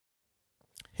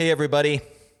Hey, everybody.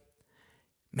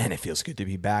 Man, it feels good to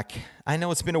be back. I know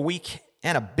it's been a week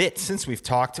and a bit since we've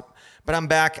talked, but I'm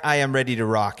back. I am ready to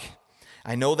rock.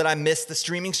 I know that I missed the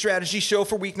streaming strategy show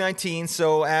for week 19,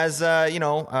 so as,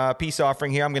 a peace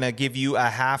offering here, I'm going to give you a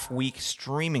half-week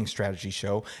streaming strategy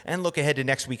show and look ahead to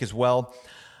next week as well.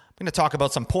 I'm going to talk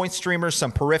about some point streamers,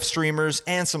 some perif streamers,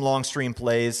 and some long stream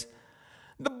plays.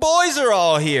 The boys are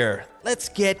all here. Let's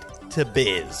get to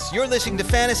biz. You're listening to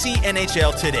Fantasy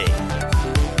NHL Today.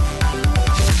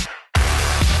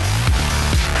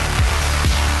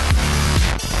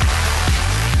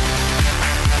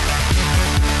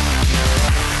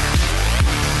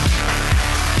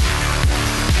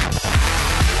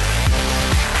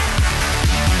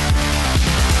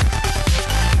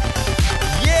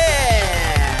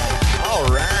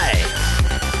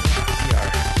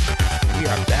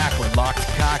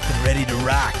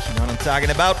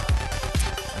 Talking about?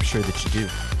 I'm sure that you do.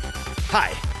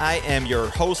 Hi, I am your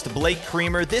host, Blake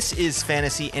Creamer. This is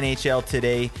Fantasy NHL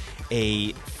Today,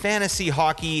 a fantasy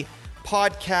hockey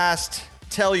podcast.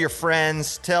 Tell your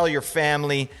friends, tell your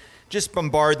family, just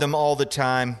bombard them all the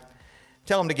time.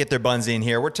 Tell them to get their buns in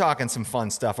here. We're talking some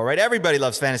fun stuff, all right? Everybody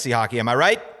loves fantasy hockey, am I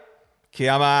right?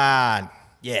 Come on.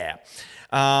 Yeah.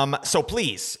 So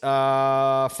please,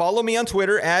 follow me on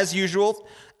Twitter as usual,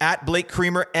 at Blake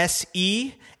Creamer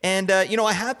SE. And,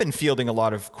 I have been fielding a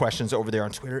lot of questions over there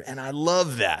on Twitter, and I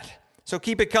love that. So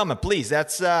keep it coming, please.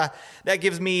 That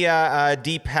gives me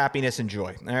deep happiness and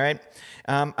joy, all right?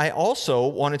 I also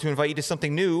wanted to invite you to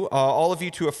something new, all of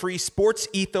you to a free Sports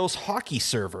Ethos hockey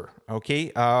server,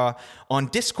 okay, on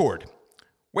Discord,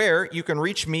 where you can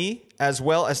reach me as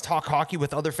well as talk hockey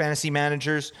with other fantasy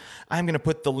managers. I'm going to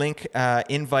put the link,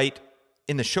 invite,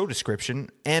 in the show description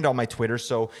and on my Twitter.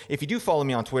 So if you do follow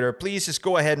me on Twitter, please just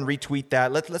go ahead and retweet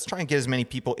that. Let's try and get as many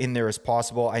people in there as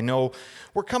possible. I know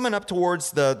we're coming up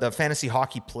towards the fantasy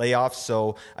hockey playoffs,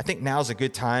 so I think now's a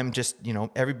good time. Just,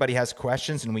 everybody has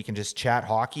questions and we can just chat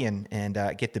hockey and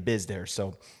get the biz there.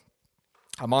 So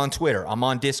I'm on Twitter. I'm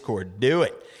on Discord. Do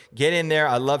it. Get in there.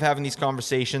 I love having these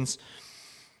conversations.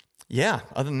 Yeah,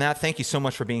 other than that, thank you so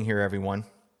much for being here, everyone.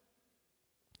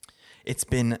 It's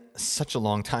been such a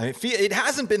long time. It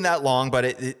hasn't been that long,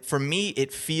 but for me,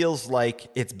 it feels like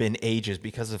it's been ages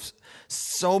because of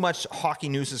so much hockey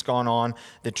news has gone on.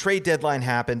 The trade deadline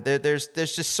happened. There's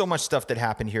just so much stuff that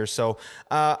happened here. So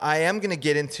I am going to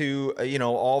get into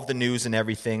all of the news and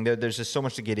everything. There's just so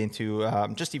much to get into,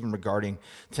 just even regarding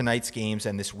tonight's games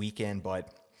and this weekend. But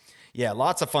yeah,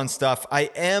 lots of fun stuff. I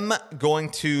am going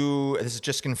to, this is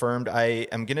just confirmed, I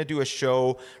am going to do a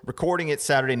show, recording it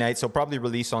Saturday night, so probably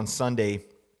release on Sunday,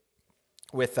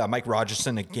 with Mike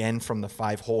Rogerson again from the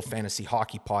 5-Hole Fantasy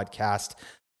Hockey Podcast.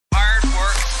 Hard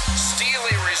work,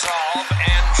 steely resolve,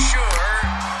 and sure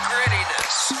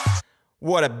grittiness.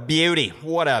 What a beauty.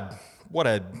 What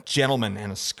a gentleman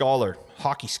and a scholar,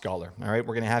 hockey scholar. All right,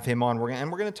 we're going to have him on. We're going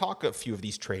to talk a few of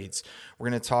these trades. We're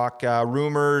going to talk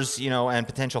rumors, and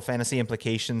potential fantasy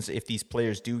implications if these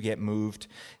players do get moved.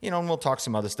 And we'll talk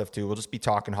some other stuff too. We'll just be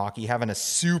talking hockey, having a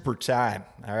super time.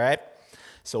 All right.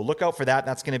 So look out for that.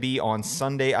 That's going to be on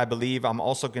Sunday, I believe. I'm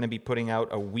also going to be putting out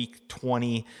a Week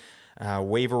 20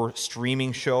 waiver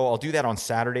streaming show. I'll do that on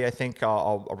Saturday, I think.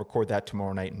 I'll record that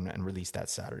tomorrow night and release that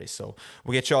Saturday. So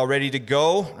we'll get you all ready to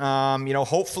go.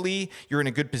 Hopefully you're in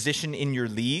a good position in your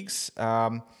leagues.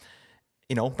 But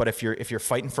if you're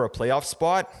fighting for a playoff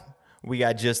spot, we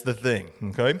got just the thing.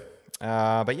 Okay.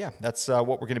 But yeah, that's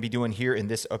what we're going to be doing here in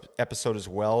this episode as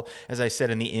well. As I said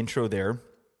in the intro there,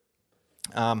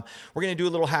 we're going to do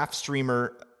a little half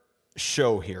streamer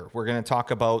show here. We're going to talk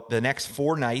about the next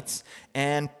 4 nights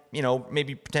and,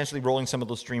 maybe potentially rolling some of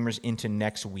those streamers into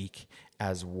next week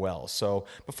as well. So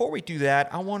before we do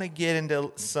that, I want to get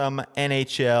into some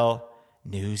NHL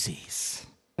newsies.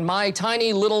 My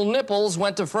tiny little nipples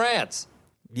went to France.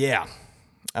 Yeah.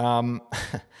 There's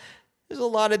a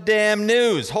lot of damn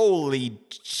news. Holy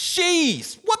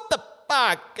jeez. What the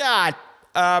fuck? God.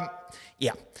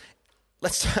 Yeah.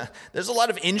 There's a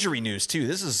lot of injury news too.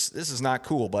 This is not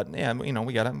cool, but yeah,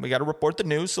 we gotta report the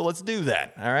news, so let's do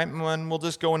that. All right, and we'll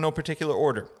just go in no particular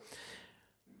order.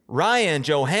 Ryan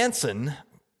Johansson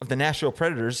of the Nashville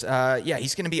Predators,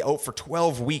 he's going to be out for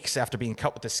 12 weeks after being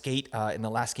cut with the skate in the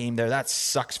last game there. That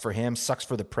sucks for him, sucks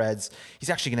for the Preds.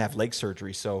 He's actually going to have leg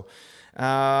surgery, so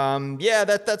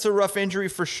that's a rough injury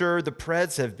for sure. The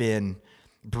Preds have been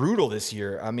brutal this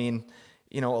year. I mean,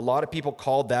 a lot of people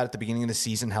called that at the beginning of the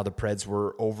season, how the Preds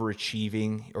were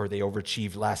overachieving, or they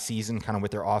overachieved last season kind of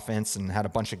with their offense and had a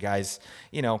bunch of guys,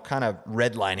 kind of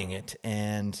redlining it.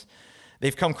 And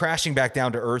they've come crashing back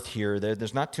down to earth here.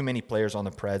 There's not too many players on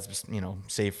the Preds,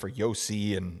 save for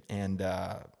Yossi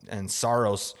and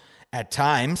Saros at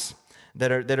times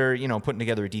that are putting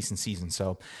together a decent season.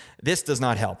 So this does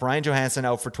not help. Ryan Johansson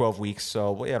out for 12 weeks.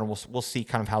 So we'll see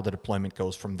kind of how the deployment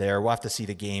goes from there. We'll have to see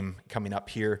the game coming up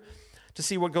here to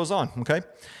see what goes on, okay?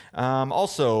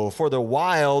 Also, for the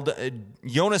Wild,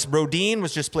 Jonas Brodin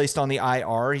was just placed on the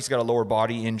IR. He's got a lower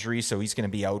body injury, so he's going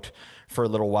to be out for a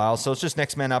little while. So it's just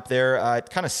next man up there. It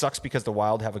kind of sucks because the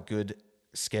Wild have a good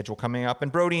schedule coming up,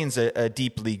 and Brodin's a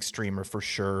deep league streamer for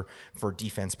sure for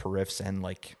defense periffs and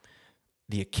like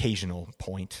the occasional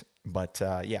point. But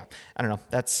yeah, I don't know.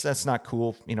 That's not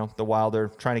cool. The Wild are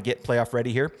trying to get playoff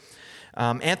ready here.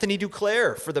 Anthony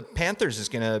Duclair for the Panthers is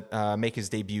going to make his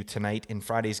debut tonight in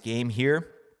Friday's game here.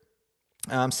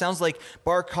 Sounds like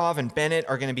Barkov and Bennett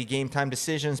are going to be game time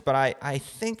decisions, but I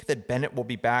think that Bennett will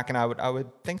be back, and I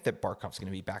would think that Barkov's going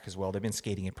to be back as well. They've been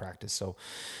skating in practice. So,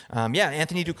 yeah,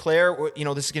 Anthony Duclair,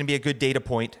 this is going to be a good data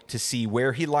point to see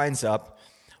where he lines up,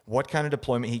 what kind of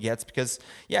deployment he gets, because,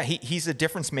 yeah, he's a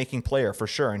difference-making player for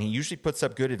sure, and he usually puts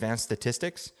up good advanced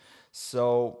statistics.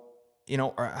 So,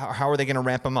 how are they going to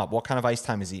ramp him up? What kind of ice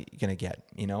time is he going to get?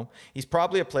 He's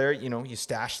probably a player, you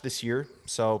stash this year.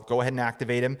 So go ahead and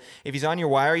activate him. If he's on your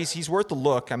wire, he's worth a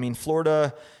look. I mean,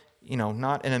 Florida,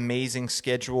 not an amazing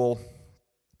schedule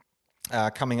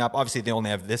coming up. Obviously, they only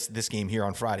have this game here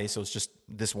on Friday, so it's just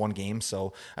this one game.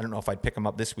 So I don't know if I'd pick him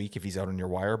up this week if he's out on your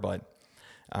wire. But,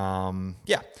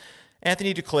 yeah,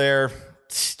 Anthony Duclair,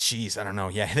 geez, I don't know.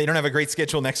 Yeah, they don't have a great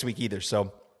schedule next week either,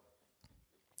 so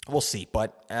we'll see.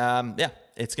 But, yeah,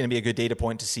 it's going to be a good data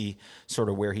point to see sort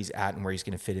of where he's at and where he's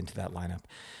going to fit into that lineup.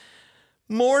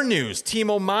 More news.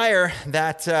 Timo Meier,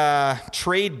 that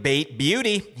trade bait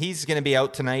beauty, he's going to be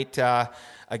out tonight.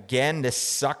 Again, this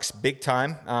sucks big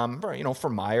time, for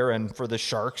Meier and for the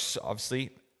Sharks, obviously,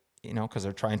 because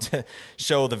they're trying to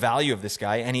show the value of this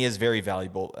guy, and he is very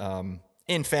valuable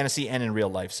in fantasy and in real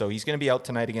life. So he's going to be out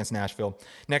tonight against Nashville.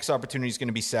 Next opportunity is going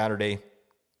to be Saturday.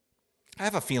 I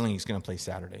have a feeling he's going to play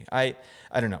Saturday. I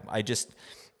don't know. I just,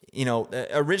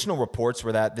 original reports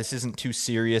were that this isn't too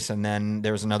serious. And then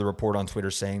there was another report on Twitter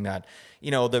saying that,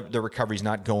 the recovery's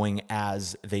not going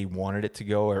as they wanted it to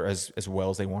go or as well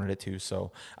as they wanted it to.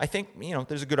 So I think,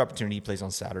 there's a good opportunity he plays on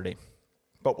Saturday.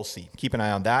 But we'll see. Keep an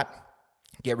eye on that.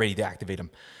 Get ready to activate him.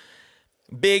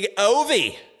 Big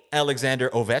Ovi, Alexander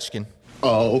Ovechkin.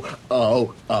 Oh.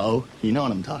 You know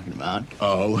what I'm talking about.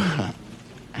 Oh.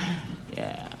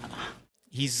 Yeah.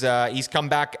 He's come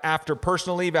back after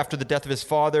personal leave after the death of his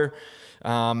father,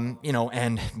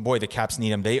 and boy, the Caps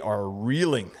need him. They are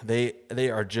reeling. They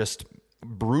are just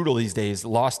brutal these days.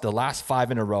 Lost the last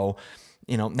 5 in a row.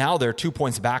 Now they're 2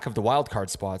 points back of the wild card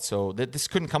spot. So this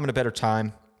couldn't come at a better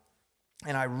time.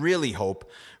 And I really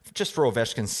hope, just for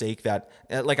Ovechkin's sake, that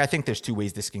I think there's 2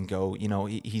 ways this can go.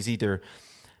 He's either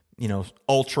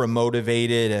ultra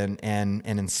motivated and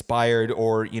inspired,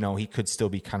 or, he could still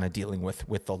be kind of dealing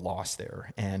with the loss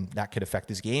there, and that could affect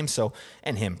his game. So,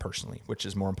 and him personally, which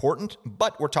is more important,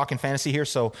 but we're talking fantasy here.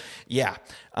 So yeah,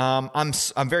 I'm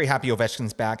very happy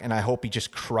Ovechkin's back, and I hope he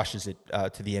just crushes it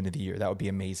to the end of the year. That would be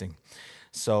amazing.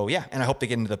 So yeah, and I hope they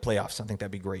get into the playoffs. I think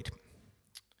that'd be great.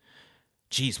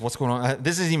 Jeez, what's going on?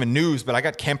 This isn't even news, but I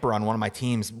got Kemper on one of my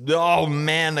teams. Oh,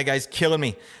 man, the guy's killing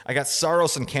me. I got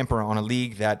Saros and Kemper on a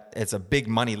league that it's a big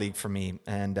money league for me.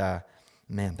 And,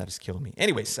 man, that is killing me.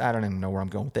 Anyways, I don't even know where I'm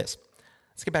going with this.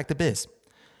 Let's get back to biz.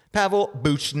 Pavel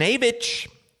Buchnevich.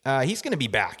 He's going to be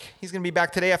back. He's going to be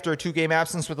back today after a 2-game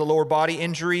absence with a lower body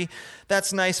injury.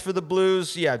 That's nice for the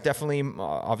Blues. Yeah, definitely.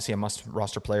 Obviously, a must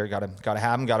roster player. Got to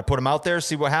have him. Got to put him out there.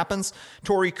 See what happens.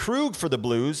 Torrey Krug for the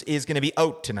Blues is going to be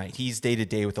out tonight. He's day to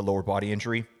day with a lower body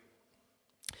injury.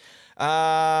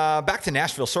 Back to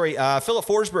Nashville. Sorry, Philip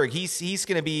Forsberg. He's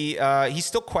going to be. He's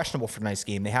still questionable for tonight's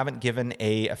game. They haven't given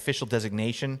a official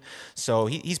designation, so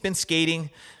he's been skating.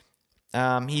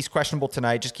 He's questionable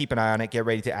tonight. Just keep an eye on it. Get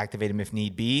ready to activate him if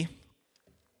need be.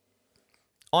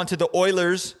 On to the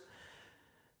Oilers.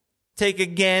 Take a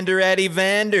gander at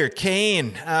Evander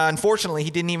Kane. Unfortunately, he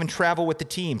didn't even travel with the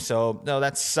team, so no,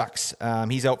 that sucks.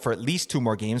 He's out for at least 2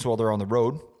 more games while they're on the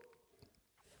road.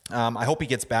 I hope he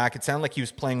gets back. It sounded like he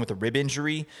was playing with a rib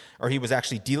injury, or he was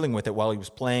actually dealing with it while he was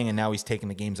playing, and now he's taking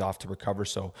the games off to recover.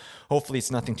 So hopefully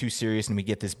it's nothing too serious and we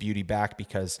get this beauty back,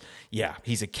 because, yeah,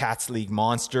 he's a Cats League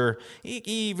monster. He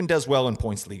even does well in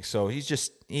points league. So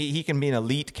he can be an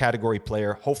elite category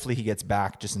player. Hopefully he gets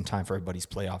back just in time for everybody's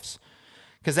playoffs,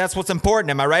 because that's what's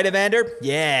important. Am I right, Evander?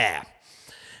 Yeah.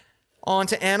 On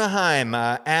to Anaheim.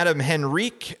 Adam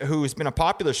Henrique, who's been a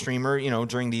popular streamer,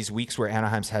 during these weeks where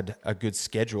Anaheim's had a good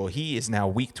schedule. He is now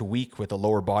week to week with a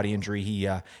lower body injury.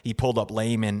 He pulled up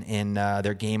lame in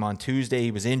their game on Tuesday.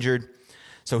 He was injured,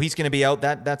 so he's going to be out.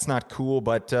 That's not cool.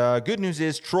 But good news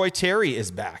is Troy Terry is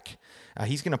back.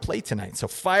 He's going to play tonight, so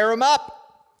fire him up.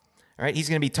 All right, he's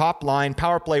going to be top line,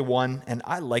 power play 1, and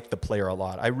I like the player a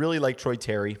lot. I really like Troy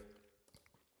Terry.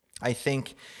 I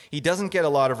think he doesn't get a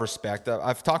lot of respect.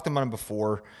 I've talked about him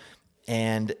before,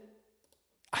 and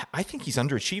I think he's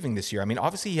underachieving this year. I mean,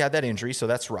 obviously he had that injury, so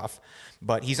that's rough,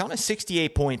 but he's on a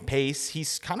 68-point pace.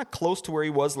 He's kind of close to where he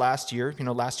was last year.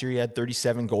 Last year he had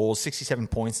 37 goals, 67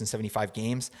 points in 75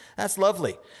 games. That's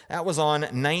lovely. That was on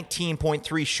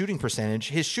 19.3 shooting percentage.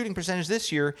 His shooting percentage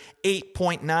this year,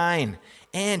 8.9,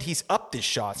 and he's upped his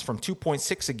shots from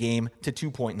 2.6 a game to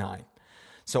 2.9.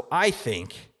 So I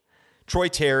think Troy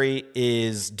Terry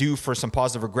is due for some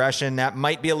positive regression. That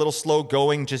might be a little slow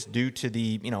going just due to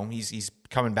the, he's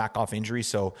coming back off injury,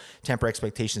 so temper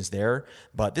expectations there.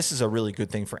 But this is a really good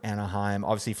thing for Anaheim,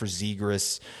 obviously for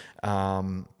Zegras,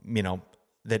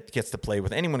 that gets to play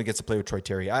with anyone who gets to play with Troy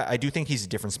Terry. I do think he's a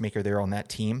difference maker there on that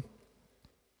team.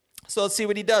 So let's see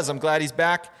what he does. I'm glad he's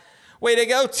back. Way to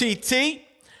go, TT.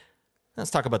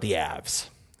 Let's talk about the Avs.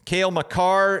 Cale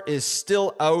Makar is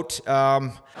still out.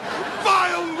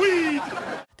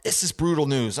 This is brutal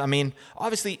news. I mean,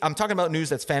 obviously, I'm talking about news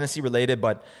that's fantasy related,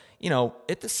 but,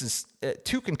 this is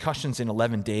 2 concussions in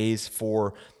 11 days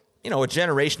for, a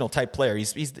generational type player.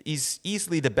 He's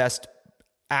easily the best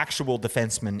actual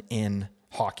defenseman in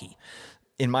hockey,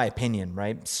 in my opinion,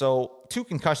 right? So 2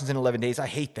 concussions in 11 days, I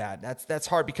hate that. That's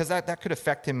hard because that could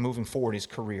affect him moving forward in his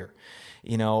career,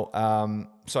 So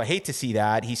I hate to see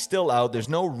that. He's still out. There's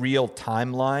no real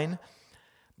timeline.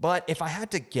 But if I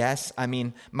had to guess,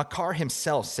 Makar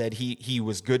himself said he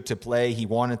was good to play. He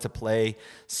wanted to play.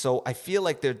 So I feel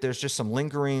like there's just some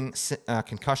lingering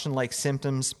concussion-like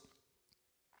symptoms.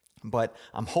 But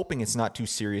I'm hoping it's not too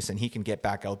serious and he can get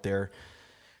back out there.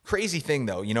 Crazy thing,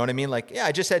 though. You know what I mean? Like, yeah,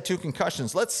 I just had 2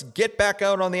 concussions. Let's get back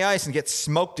out on the ice and get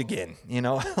smoked again.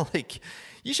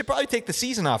 You should probably take the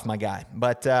season off, my guy.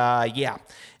 But, yeah.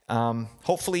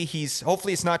 Hopefully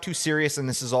it's not too serious and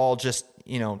this is all just,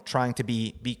 trying to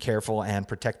be careful and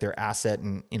protect their asset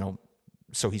and,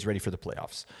 so he's ready for the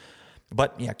playoffs.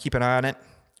 But yeah, keep an eye on it.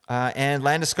 And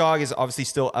Landeskog is obviously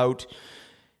still out.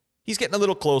 He's getting a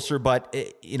little closer, but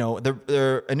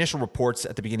the initial reports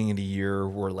at the beginning of the year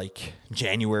were like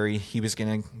January. He was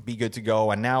going to be good to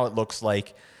go. And now it looks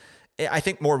like, I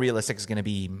think more realistic is going to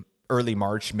be early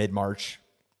March, mid-March.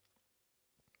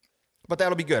 But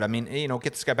that'll be good. Get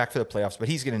this guy back for the playoffs, but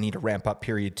he's going to need a ramp up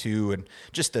period too. And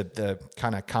just the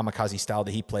kind of kamikaze style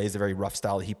that he plays, the very rough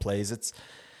style that he plays,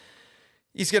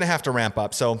 he's going to have to ramp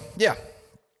up. So yeah,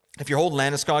 if you're holding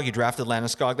Landeskog, you drafted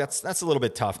Landeskog, that's a little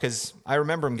bit tough because I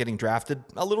remember him getting drafted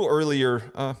a little early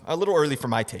for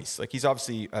my taste. Like he's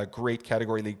obviously a great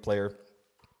category league player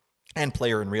and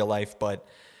player in real life, but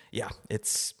he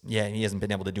hasn't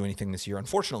been able to do anything this year,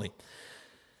 unfortunately.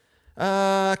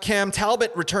 Cam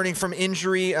Talbot returning from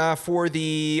injury for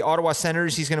the Ottawa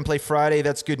Senators. He's going to play Friday.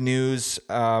 That's good news.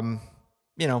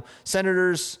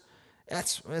 Senators,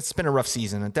 it's been a rough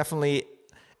season and definitely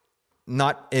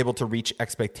not able to reach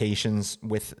expectations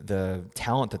with the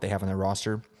talent that they have on their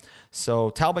roster. So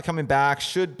Talbot coming back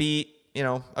should be,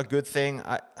 a good thing.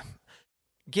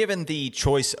 Given the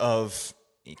choice of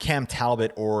Cam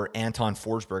Talbot or Anton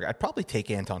Forsberg, I'd probably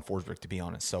take Anton Forsberg, to be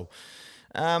honest. So,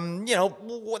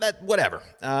 whatever.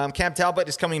 Cam Talbot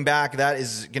is coming back. That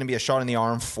is going to be a shot in the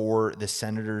arm for the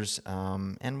Senators.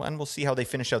 And we'll see how they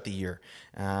finish out the year.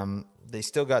 They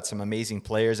still got some amazing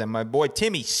players. And my boy,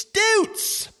 Timmy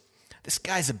Stutz, this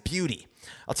guy's a beauty.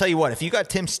 I'll tell you what, if you got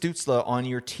Tim Stützle on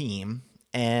your team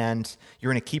and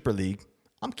you're in a keeper league,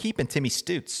 I'm keeping Timmy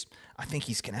Stutz. I think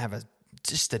he's going to have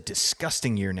just a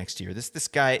disgusting year next year. This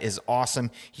guy is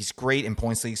awesome. He's great in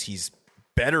points leagues. He's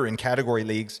better in category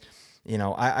leagues.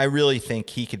 I really think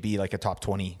he could be like a top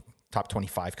 20, top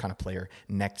 25 kind of player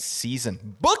next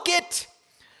season. Book it!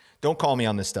 Don't call me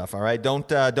on this stuff, all right? Don't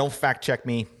fact check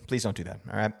me. Please don't do that,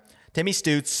 all right? Timmy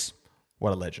Stutz,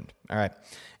 what a legend. All right.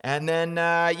 And then,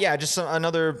 just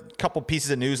another couple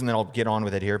pieces of news, and then I'll get on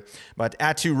with it here. But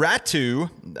Atu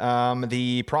Ratu,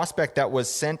 the prospect that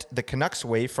was sent the Canucks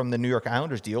way from the New York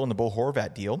Islanders deal and the Bo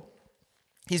Horvat deal,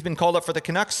 he's been called up for the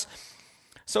Canucks.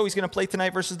 So he's going to play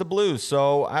tonight versus the Blues.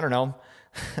 So I don't know.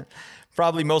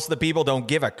 Probably most of the people don't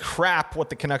give a crap what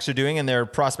the Canucks are doing in their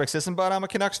prospect system, but I'm a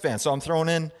Canucks fan. So I'm throwing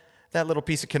in that little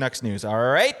piece of Canucks news. All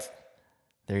right.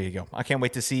 There you go. I can't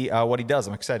wait to see what he does.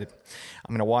 I'm excited.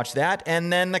 I'm going to watch that.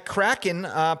 And then the Kraken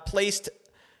placed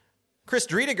Chris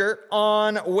Driediger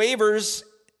on waivers.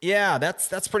 Yeah,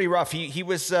 that's pretty rough. He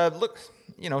was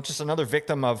just another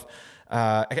victim of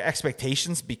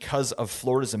expectations because of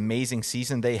Florida's amazing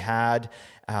season they had.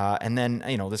 And then,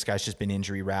 this guy's just been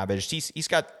injury ravaged. He's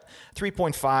got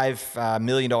 $3.5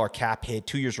 million cap hit,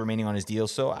 2 years remaining on his deal.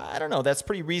 So I don't know. That's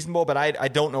pretty reasonable, but I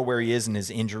don't know where he is in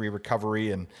his injury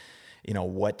recovery and,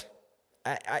 what.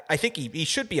 I think he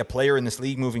should be a player in this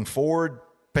league moving forward,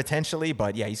 potentially.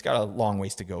 But yeah, he's got a long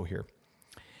ways to go here.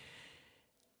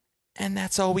 And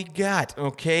that's all we got,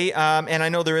 okay? And I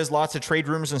know there is lots of trade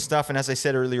rumors and stuff. And as I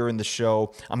said earlier in the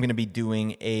show, I'm going to be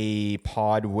doing a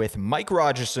pod with Mike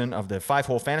Rogerson of the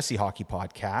 5-Hole Fantasy Hockey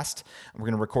Podcast. We're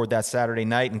going to record that Saturday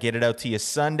night and get it out to you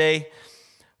Sunday.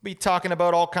 We'll be talking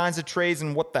about all kinds of trades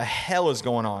and what the hell is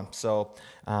going on. So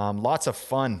lots of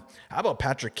fun. How about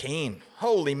Patrick Kane?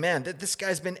 Holy man, this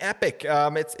guy's been epic.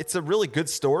 It's a really good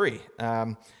story.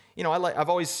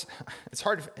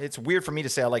 It's weird for me to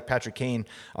say I like Patrick Kane,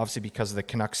 obviously because of the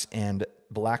Canucks and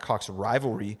Blackhawks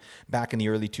rivalry back in the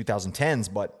early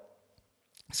 2010s, but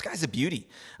this guy's a beauty.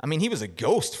 I mean, he was a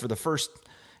ghost for the first,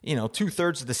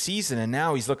 2/3 of the season, and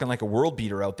now he's looking like a world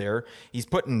beater out there. He's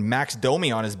putting Max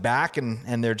Domi on his back,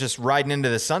 and they're just riding into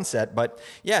the sunset. But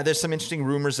yeah, there's some interesting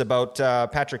rumors about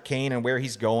Patrick Kane and where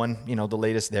he's going. The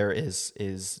latest there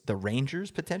is the Rangers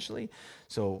potentially.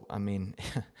 So, I mean,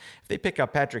 if they pick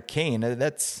up Patrick Kane,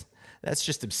 that's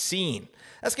just obscene.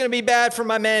 That's going to be bad for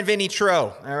my man Vinny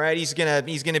Tro. All right, he's gonna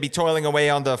be toiling away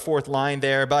on the fourth line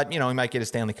there, but he might get a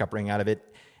Stanley Cup ring out of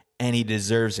it, and he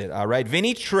deserves it. All right,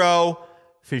 Vinny Tro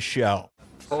for show.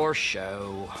 For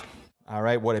show. All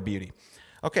right, what a beauty.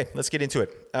 Okay, let's get into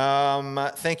it.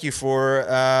 Thank you for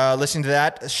listening to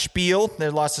that spiel.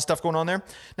 There's lots of stuff going on there.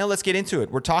 Now let's get into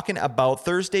it. We're talking about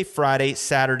Thursday, Friday,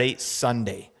 Saturday,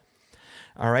 Sunday.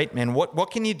 All right, man,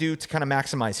 what can you do to kind of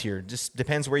maximize here? Just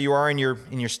depends where you are in your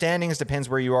standings, depends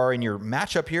where you are in your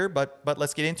matchup here, but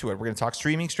let's get into it. We're going to talk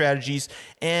streaming strategies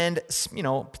and,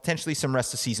 potentially some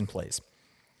rest of season plays.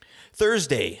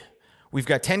 Thursday, we've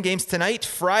got 10 games tonight.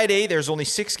 Friday, there's only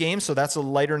 6 games, so that's a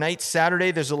lighter night.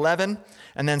 Saturday, there's 11,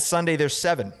 and then Sunday, there's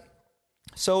 7.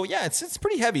 So, yeah, it's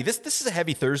pretty heavy. This is a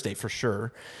heavy Thursday for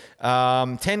sure.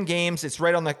 10 games, it's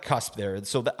right on the cusp there.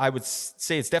 So I would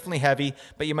say it's definitely heavy,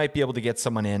 but you might be able to get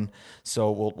someone in.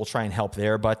 So we'll try and help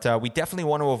there. But we definitely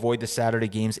want to avoid the Saturday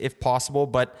games if possible.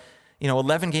 But,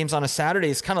 11 games on a Saturday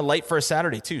is kind of light for a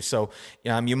Saturday too. So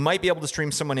you might be able to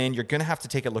stream someone in. You're going to have to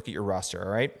take a look at your roster, all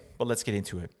right? But let's get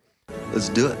into it. Let's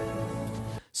do it.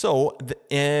 So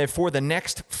for the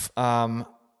next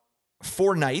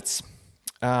 4 nights,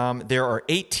 there are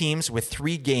 8 teams with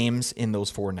 3 games in those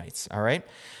 4 nights, all right?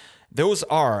 Those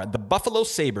are the Buffalo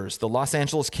Sabres, the Los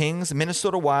Angeles Kings,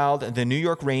 Minnesota Wild, the New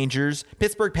York Rangers,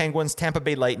 Pittsburgh Penguins, Tampa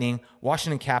Bay Lightning,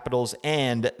 Washington Capitals,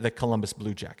 and the Columbus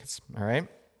Blue Jackets, all right?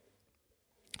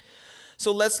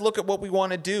 So let's look at what we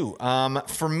want to do.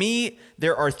 For me,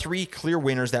 there are 3 clear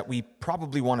winners that we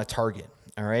probably want to target.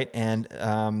 All right, and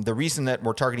the reason that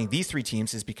we're targeting these 3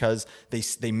 teams is because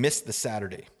they missed the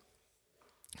Saturday.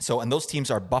 So, and those teams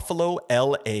are Buffalo,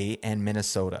 LA, and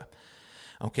Minnesota.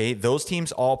 Okay, those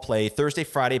teams all play Thursday,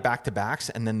 Friday back-to-backs,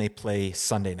 and then they play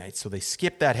Sunday night. So they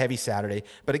skip that heavy Saturday.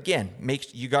 But again,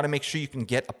 you got to make sure you can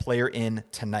get a player in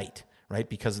tonight, right,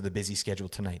 because of the busy schedule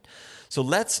tonight. So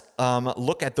let's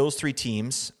look at those 3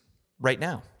 teams right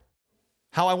now.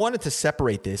 How I wanted to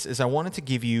separate this is I wanted to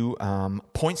give you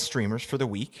point streamers for the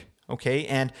week, okay?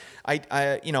 And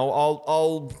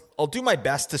I'll do my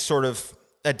best to sort of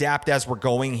adapt as we're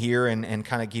going here and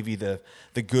kind of give you the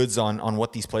goods on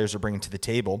what these players are bringing to the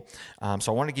table.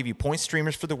 So I wanted to give you point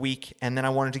streamers for the week, and then I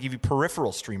wanted to give you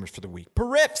peripheral streamers for the week.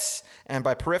 Periffs! And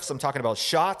by periffs, I'm talking about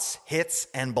shots, hits,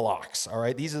 and blocks, all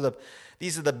right? These are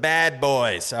the bad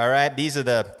boys, all right? These are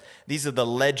the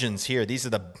legends here. These are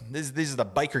the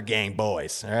biker gang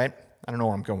boys, all right? I don't know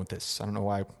where I'm going with this. I don't know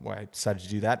why I decided to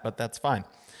do that, but that's fine.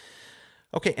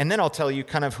 Okay, and then I'll tell you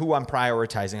kind of who I'm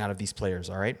prioritizing out of these players,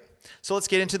 all right? So let's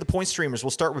get into the point streamers.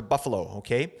 We'll start with Buffalo,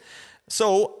 okay?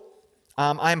 So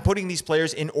I'm putting these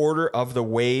players in order of the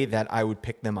way that I would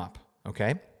pick them up,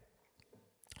 okay?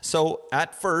 So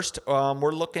at first,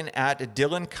 we're looking at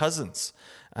Dylan Cousins.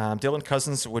 Dylan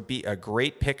Cousins would be a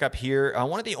great pickup here.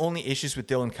 One of the only issues with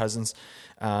Dylan Cousins,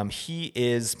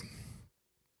 he's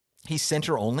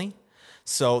center only.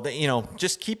 So,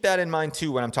 just keep that in mind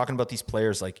too when I'm talking about these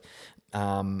players.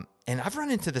 And I've run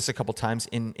into this a couple times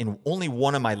in only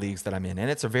one of my leagues that I'm in,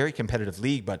 and it's a very competitive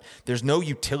league, but there's no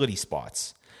utility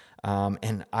spots.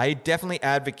 And I definitely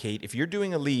advocate, if you're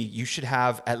doing a league, you should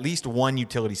have at least one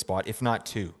utility spot, if not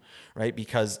 2, right?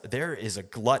 Because there is a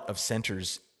glut of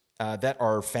centers that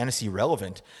are fantasy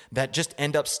relevant that just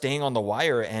end up staying on the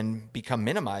wire and become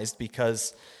minimized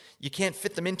because you can't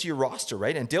fit them into your roster,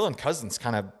 right? And Dylan Cousins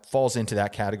kind of falls into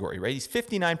that category, right? He's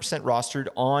 59% rostered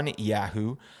on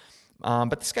Yahoo,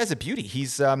 but this guy's a beauty.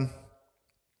 He's 4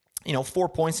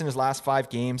 points in his last 5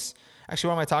 games. Actually,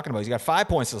 what am I talking about? He's got 5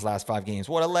 points in his last 5 games.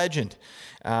 What a legend.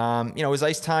 His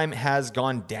ice time has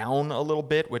gone down a little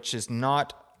bit, which is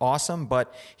not awesome,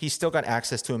 but he's still got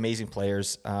access to amazing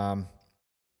players.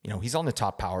 He's on the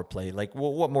top power play. Like,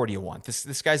 well, what more do you want?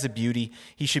 This guy's a beauty.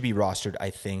 He should be rostered, I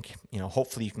think.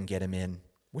 Hopefully you can get him in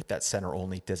with that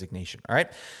center-only designation. All right.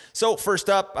 So first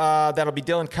up, that'll be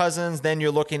Dylan Cousins. Then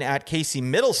you're looking at Casey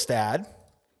Mittelstadt.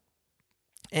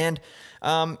 And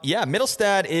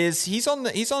Mittelstadt he's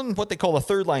on what they call the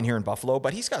third line here in Buffalo,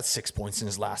 but he's got 6 points in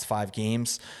his last 5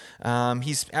 games.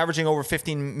 He's averaging over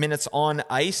 15 minutes on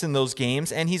ice in those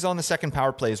games, and he's on the second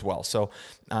power play as well. So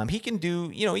he can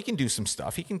do some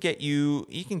stuff. He can get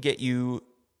you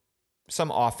some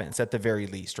offense at the very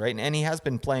least, right? And he has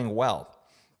been playing well.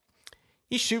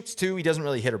 He shoots too. He doesn't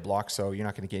really hit or block, so you're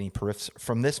not going to get any periffs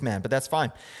from this man, but that's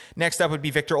fine. Next up would be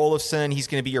Victor Olofsson. He's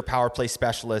going to be your power play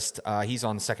specialist. He's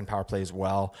on the second power play as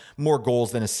well. More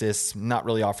goals than assists, not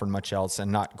really offering much else,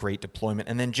 and not great deployment.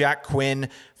 And then Jack Quinn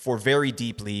for very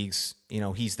deep leagues,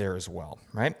 he's there as well,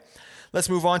 right? Let's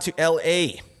move on to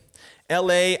LA.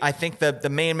 LA, I think the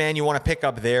main man you want to pick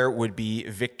up there would be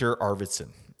Victor Arvidsson.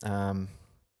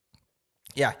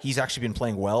 He's actually been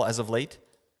playing well as of late.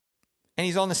 And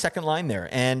he's on the second line there.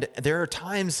 And there are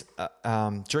times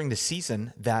during the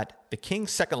season that the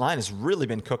Kings' second line has really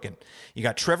been cooking. You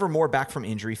got Trevor Moore back from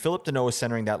injury. Philip Deneau is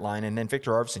centering that line. And then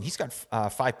Victor Arvidsson, he's got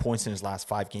 5 points in his last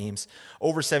 5 games.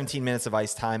 Over 17 minutes of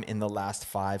ice time in the last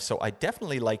 5. So I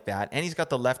definitely like that. And he's got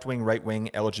the left wing, right wing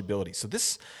eligibility. So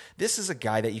this is a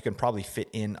guy that you can probably fit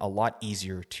in a lot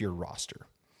easier to your roster.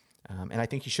 And I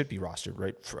think he should be rostered,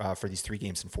 right, for these 3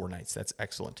 games and 4 nights. That's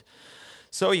excellent.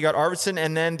 So you got Arvidsson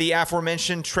and then the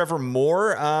aforementioned Trevor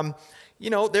Moore.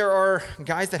 There are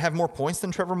guys that have more points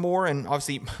than Trevor Moore, and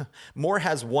obviously Moore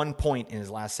has 1 point in his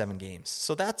last 7 games.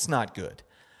 So that's not good.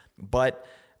 But,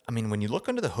 when you look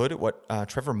under the hood at what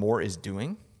Trevor Moore is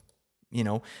doing,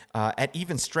 at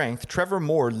even strength, Trevor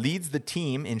Moore leads the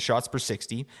team in shots per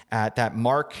 60 at that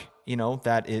mark,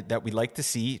 that we like to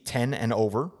see, 10 and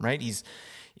over, right? He's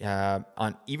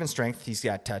on even strength. He's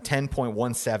got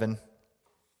 10.17.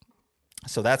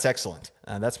 So that's excellent.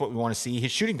 That's what we want to see.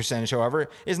 His shooting percentage, however,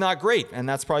 is not great, and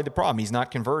that's probably the problem. He's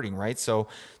not converting, right? So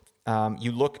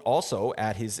you look also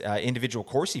at his individual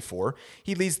Corsi for.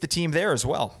 He leads the team there as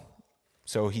well.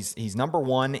 So he's number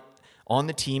 1 on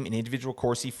the team in individual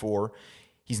Corsi for.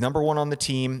 He's number 1 on the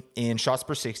team in shots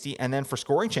per 60, and then for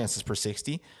scoring chances per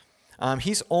 60,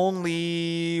 he's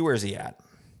only, where's he at?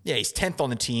 Yeah, he's 10th on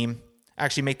the team.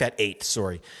 Actually, make that 8th,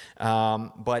 sorry.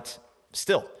 But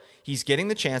still, he's getting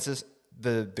the chances.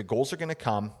 The goals are going to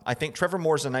come. I think Trevor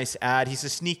Moore's a nice ad. He's a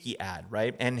sneaky ad,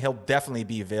 right? And he'll definitely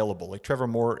be available. Like, Trevor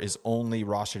Moore is only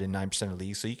rostered in 9% of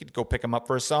leagues, so you could go pick him up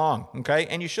for a song, okay?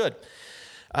 And you should.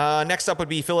 Next up would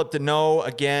be Philip Deneau.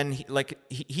 Again,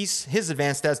 his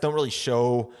advanced stats don't really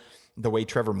show the way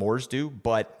Trevor Moore's do,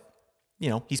 but,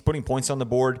 he's putting points on the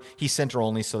board. He's center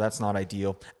only, so that's not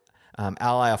ideal.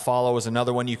 Ally Afalo is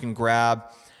another one you can grab.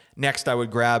 Next, I would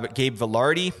grab Gabe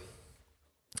Vilardi.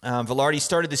 Vilardi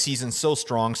started the season so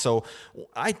strong, so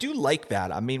I do like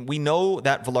that. We know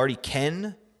that Vilardi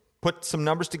can put some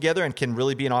numbers together and can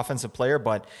really be an offensive player,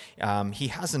 but he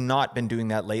has not been doing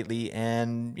that lately,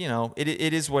 and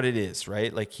it is what it is,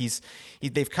 right? Like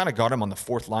they've kind of got him on the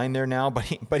 4th line there now, but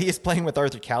he is playing with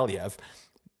Arthur Kaliev,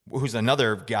 who's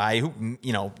another guy who,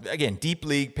 again, deep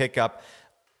league pickup.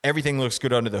 Everything looks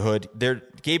good under the hood.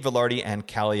 Gabe Vilardi and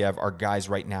Kaliev are guys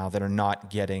right now that are not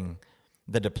getting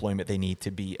the deployment they need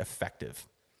to be effective.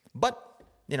 But,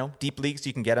 deep leagues,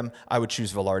 you can get them. I would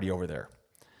choose Vilardi over there.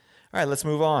 All right, let's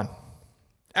move on.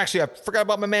 Actually, I forgot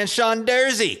about my man Sean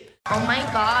Dursey. Oh my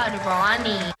God,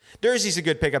 Ronnie. Dursey's a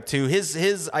good pickup too.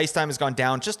 His ice time has gone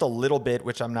down just a little bit,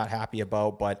 which I'm not happy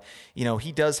about. But,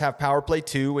 he does have power play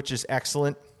too, which is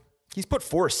excellent. He's put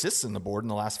 4 assists on the board in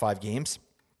the last 5 games.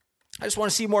 I just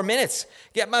want to see more minutes.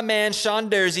 Get my man Sean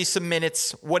Dursey some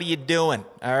minutes. What are you doing?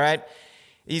 All right.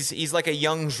 He's like a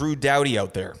young Drew Doughty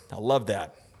out there. I love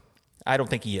that. I don't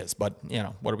think he is, but,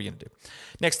 what are we going to do?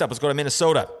 Next up, let's go to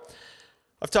Minnesota.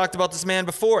 I've talked about this man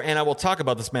before, and I will talk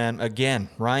about this man again.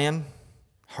 Ryan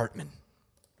Hartman.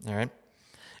 All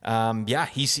right.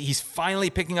 He's finally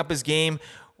picking up his game.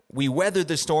 We weathered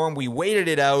the storm. We waited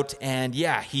it out, and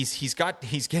he's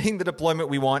getting the deployment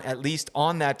we want, at least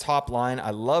on that top line.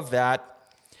 I love that.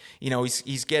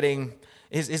 He's getting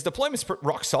His deployment's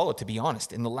rock solid, to be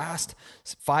honest. In the last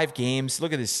 5 games,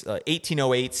 look at this,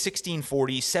 1808,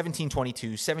 1640, 1722,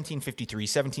 1753,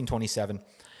 1727.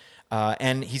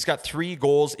 And he's got 3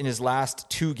 goals in his last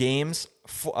 2 games,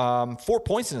 4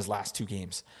 points in his last 2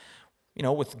 games.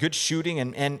 With good shooting,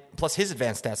 and plus his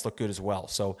advanced stats look good as well.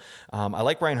 So I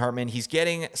like Ryan Hartman. He's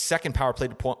getting second power play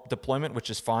deployment, which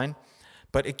is fine.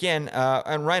 But again,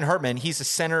 and Ryan Hartman, he's a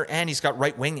center and he's got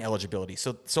right wing eligibility.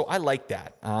 So I like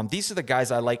that. These are the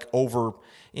guys I like over,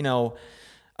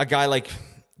 a guy like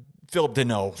Philip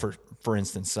Deneau, for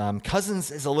instance. Cousins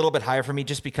is a little bit higher for me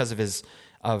just because of his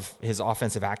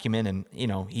offensive acumen, and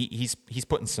he's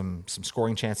putting some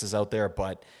scoring chances out there.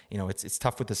 But it's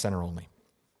tough with the center only.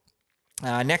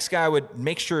 Next guy I would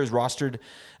make sure is rostered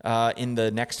in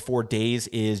the next 4 days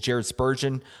is Jared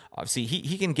Spurgeon. Obviously,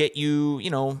 he can get you,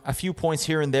 a few points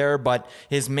here and there, but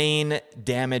his main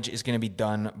damage is going to be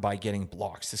done by getting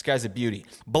blocks. This guy's a beauty.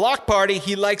 Block party,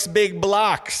 he likes big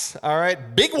blocks, all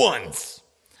right? Big ones.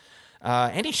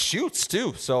 And he shoots,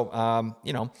 too. So,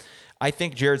 I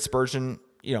think Jared Spurgeon,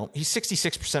 he's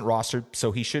 66% rostered,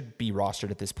 so he should be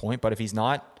rostered at this point. But if he's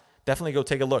not, definitely go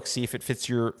take a look. See if it fits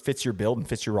your build and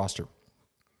fits your roster.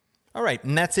 All right,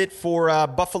 and that's it for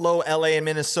Buffalo, LA, and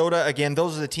Minnesota. Again,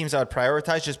 those are the teams I would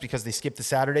prioritize just because they skipped the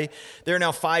Saturday. There are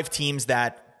now 5 teams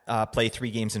that play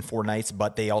 3 games in 4 nights,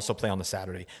 but they also play on the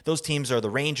Saturday. Those teams are the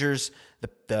Rangers,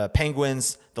 the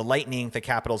Penguins, the Lightning, the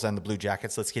Capitals, and the Blue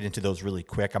Jackets. Let's get into those really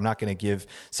quick. I'm not going to give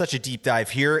such a deep dive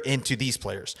here into these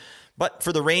players. But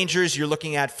for the Rangers, you're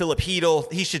looking at Philip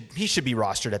Hedl. He should be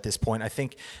rostered at this point. I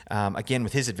think, again,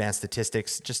 with his advanced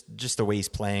statistics, just the way he's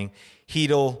playing,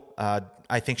 Hedl,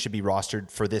 I think, should be rostered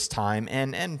for this time,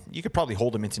 and you could probably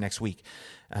hold him into next week.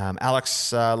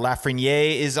 Alex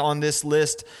Lafreniere is on this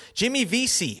list. Jimmy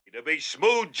Vesey. To be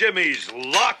Smooth Jimmy's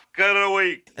lock of the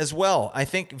week. As well. I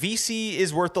think Vesey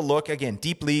is worth the look. Again,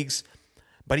 deep leagues,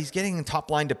 but he's getting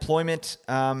top-line deployment.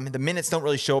 The minutes don't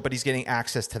really show it, but he's getting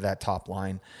access to that top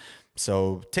line.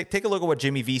 So take a look at what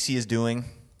Jimmy Vesey is doing.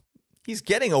 He's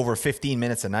getting over 15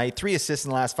 minutes a night, 3 assists in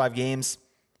the last 5 games.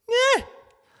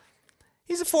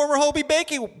 He's a former Hobie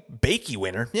Bakey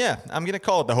winner. Yeah, I'm going to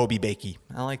call it the Hobie Bakey.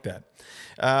 I like that.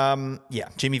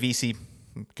 Jimmy Vesey,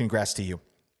 congrats to you.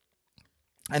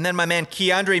 And then my man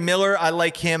Keandre Miller, I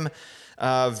like him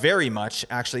very much,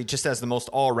 actually, just as the most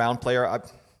all-around player.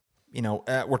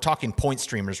 We're talking point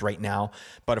streamers right now,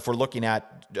 but if we're looking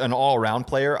at an all-around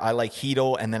player, I like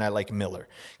Hedl, and then I like Miller.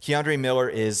 Keandre Miller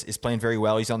is playing very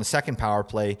well. He's on the second power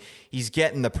play. He's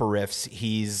getting the periffs.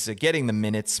 He's getting the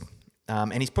minutes,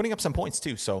 and he's putting up some points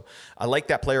too. So I like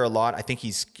that player a lot. I think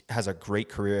has a great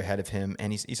career ahead of him,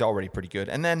 and he's already pretty good.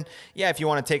 And then, if you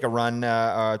want to take a run,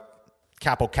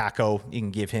 Capo Caco, you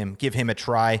can give him a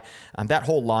try. That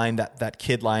whole line, that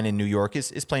kid line in New York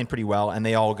is playing pretty well, and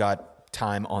they all got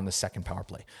time on the second power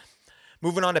play.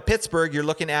 Moving on to Pittsburgh, you're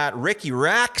looking at Ricky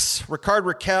Rax, Ricard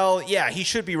Raquel. Yeah, he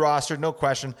should be rostered, no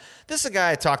question. This is a guy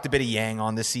I talked a bit of yang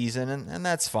on this season, and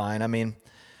that's fine. I mean,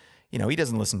 he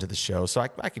doesn't listen to the show, so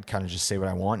I could kind of just say what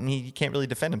I want, and he can't really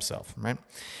defend himself, right?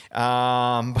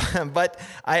 But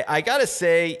I got to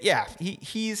say,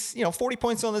 he's 40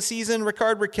 points on the season.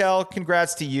 Ricard Raquel,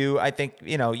 congrats to you. I think,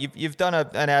 you've done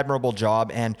an admirable job,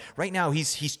 and right now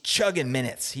he's chugging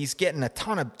minutes. He's getting a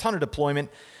ton of deployment,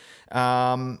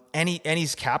 and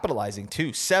he's capitalizing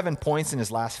too. 7 points in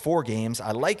his last 4 games.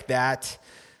 I like that.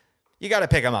 You got to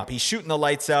pick him up. He's shooting the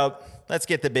lights out. Let's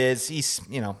get the bids. He's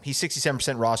 67%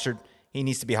 rostered. He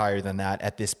needs to be higher than that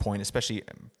at this point, especially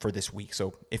for this week.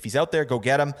 So if he's out there, go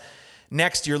get him.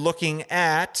 Next, you're looking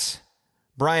at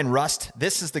Brian Rust.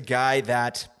 This is the guy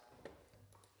that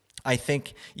I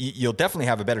think you'll definitely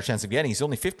have a better chance of getting. He's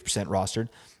only 50% rostered,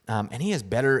 and he has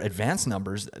better advanced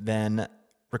numbers than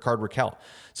Ricard Raquel.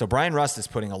 So Brian Rust is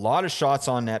putting a lot of shots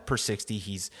on net per 60.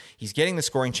 He's getting the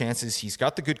scoring chances. He's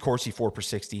got the good Corsi 4 per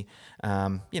 60.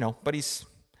 But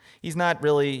he's not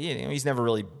really, he's never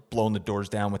really blown the doors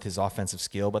down with his offensive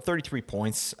skill. But 33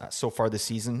 points so far this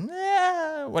season,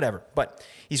 whatever. But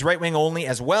he's right wing only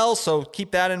as well, so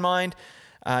keep that in mind.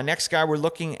 Next guy we're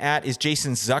looking at is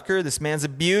Jason Zucker. This man's a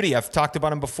beauty. I've talked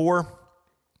about him before.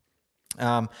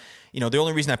 The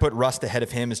only reason I put Rust ahead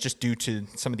of him is just due to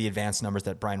some of the advanced numbers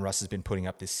that Brian Rust has been putting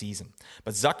up this season.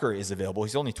 But Zucker is available.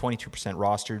 He's only 22%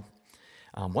 rostered.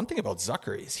 One thing about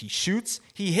Zucker is he shoots,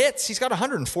 he hits. He's got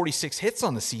 146 hits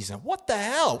on the season. What the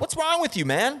hell? What's wrong with you,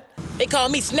 man? They call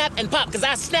me Snap and Pop because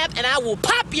I snap and I will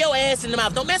pop your ass in the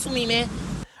mouth. Don't mess with me, man.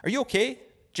 Are you okay,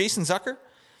 Jason Zucker?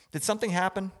 Did something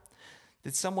happen?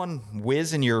 Did someone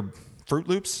whiz in your Fruit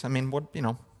Loops? I mean,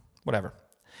 whatever.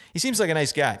 He seems like a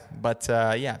nice guy, but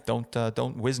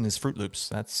don't whiz in his Fruit Loops.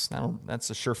 That's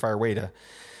a surefire way to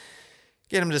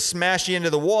Get him to smash you into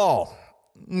the wall.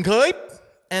 Okay?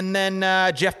 And then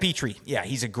Jeff Petrie. Yeah,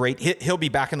 he's a great... He'll be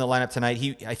back in the lineup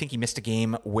tonight. I think he missed a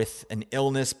game with an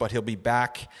illness, but he'll be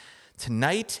back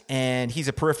tonight. And he's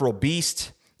a peripheral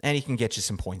beast, and he can get you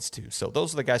some points too. So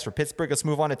those are the guys for Pittsburgh. Let's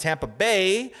move on to Tampa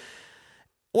Bay.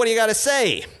 What do you got to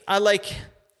say? I like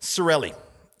Cirelli.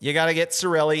 You got to get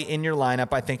Cirelli in your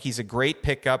lineup. I think he's a great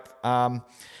pickup.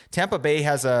 Tampa Bay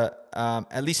has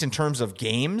at least in terms of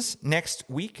games next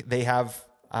week, they have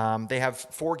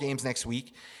 4 games next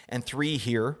week and 3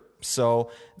 here.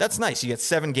 So that's nice. You get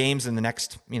 7 games in the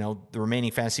next, the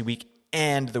remaining fantasy week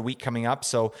and the week coming up.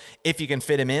 So if you can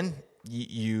fit him in,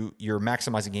 you're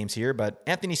maximizing games here. But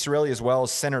Anthony Cirelli as well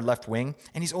is center left wing,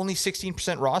 and he's only 16%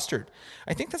 rostered.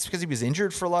 I think that's because he was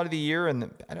injured for a lot of the year,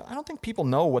 and I don't think people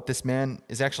know what this man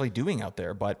is actually doing out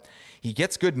there. But he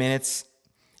gets good minutes.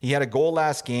 He had a goal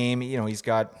last game. He's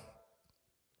got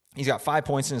 5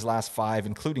 points in his last 5,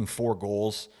 including 4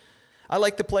 goals. I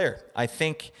like the player. I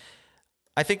think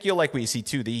you'll like what you see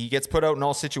too. He gets put out in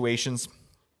all situations.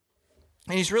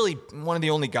 And he's really one of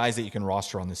the only guys that you can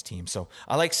roster on this team. So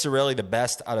I like Cirelli the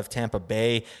best out of Tampa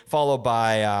Bay, followed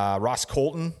by Ross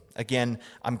Colton. Again,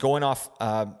 I'm going off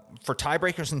for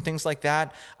tiebreakers and things like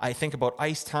that. I think about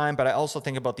ice time, but I also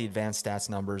think about the advanced stats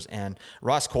numbers. And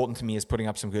Ross Colton, to me, is putting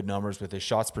up some good numbers with his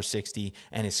shots per 60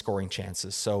 and his scoring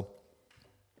chances. So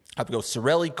I would go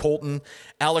Cirelli, Colton,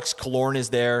 Alex Killorn is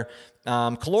there.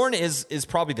 Killorn is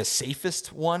probably the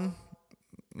safest one,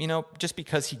 just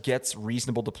because he gets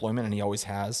reasonable deployment and he always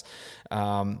has.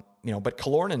 But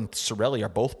Killorn and Cirelli are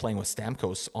both playing with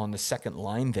Stamkos on the second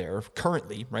line there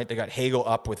currently, right? They got Hagel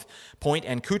up with Point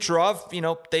and Kucherov.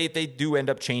 They do end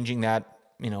up changing that,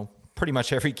 pretty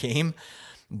much every game.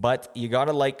 But you got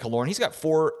to like Killorn. He's got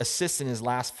 4 assists in his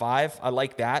last 5. I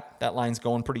like that. That line's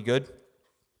going pretty good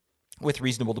with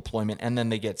reasonable deployment. And then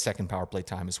they get second power play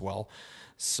time as well.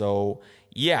 So,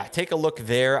 yeah, take a look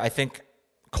there. I think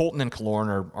Colton and Killorn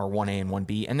are 1A and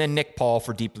 1B. And then Nick Paul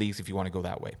for deep leagues if you want to go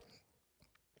that way.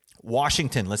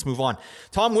 Washington, let's move on.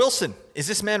 Tom Wilson, is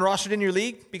this man rostered in your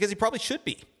league? Because he probably should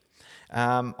be.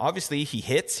 Obviously, he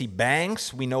hits, he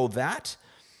bangs. We know that.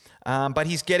 But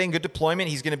he's getting good deployment.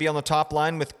 He's going to be on the top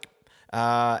line with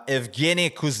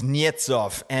Evgeny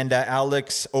Kuznetsov and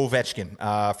Alex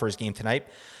Ovechkin for his game tonight.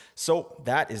 So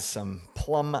that is some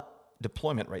plum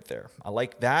deployment right there. I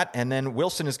like that. And then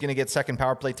Wilson is going to get second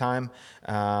power play time,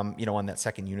 on that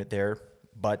second unit there.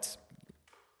 But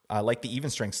I like the even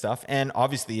strength stuff. And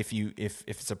obviously, if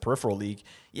it's a peripheral league,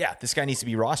 yeah, this guy needs to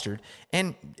be rostered.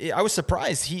 And I was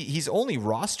surprised he's only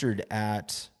rostered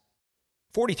at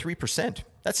 43%.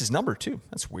 That's his number too.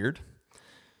 That's weird.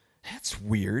 That's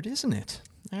weird, isn't it?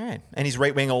 All right. And he's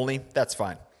right wing only. That's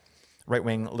fine. Right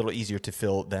wing, a little easier to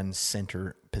fill than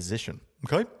center position.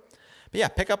 Okay? But yeah,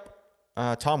 pick up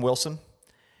Tom Wilson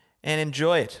and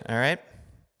enjoy it. All right?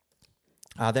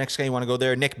 The next guy you want to go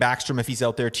there, Nick Backstrom, if he's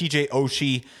out there, TJ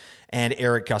Oshie and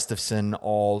Eric Gustafsson,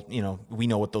 all, we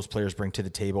know what those players bring to the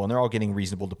table, and they're all getting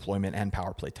reasonable deployment and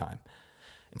power play time.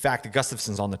 In fact,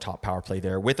 Gustafsson's on the top power play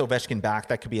there. With Ovechkin back,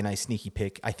 that could be a nice sneaky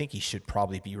pick. I think he should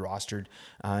probably be rostered.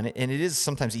 And it is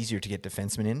sometimes easier to get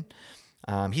defensemen in.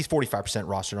 He's 45%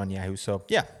 rostered on Yahoo. So,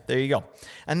 yeah, there you go.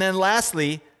 And then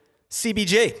lastly,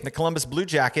 CBJ, the Columbus Blue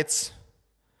Jackets.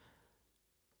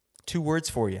 2 words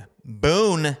for you.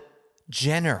 Boone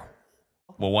Jenner.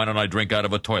 Well, why don't I drink out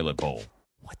of a toilet bowl?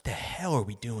 What the hell are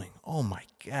we doing? Oh, my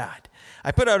God.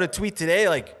 I put out a tweet today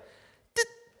like,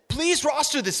 please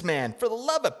roster this man for the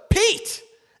love of Pete.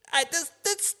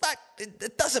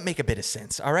 It doesn't make a bit of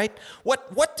sense, all right?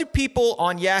 What do people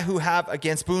on Yahoo have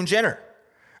against Boone Jenner?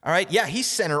 All right, yeah, he's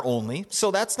center only,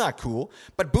 so that's not cool.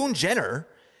 But Boone Jenner,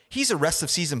 he's a rest of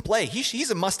season play.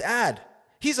 He's a must-add.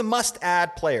 He's a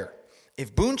must-add player.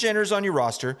 If Boone Jenner's on your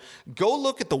roster, go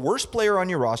look at the worst player on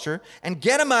your roster and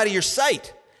get him out of your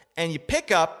sight. And you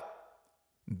pick up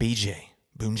BJ,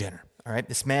 Boone Jenner. All right,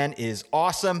 this man is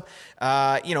awesome.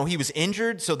 He was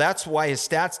injured, so that's why his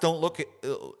stats don't look,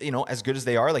 as good as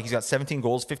they are. Like, he's got 17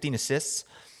 goals, 15 assists,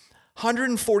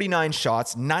 149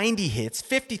 shots, 90 hits,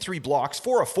 53 blocks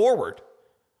for a forward.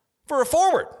 For a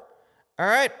forward. All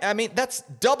right, I mean, that's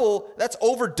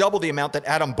over double the amount that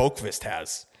Adam Boqvist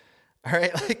has. All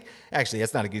right, actually,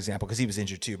 that's not a good example because he was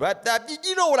injured too, but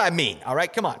you know what I mean. All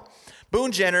right, come on.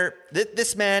 Boone Jenner,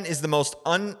 this man is the most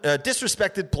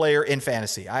disrespected player in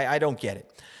fantasy. I don't get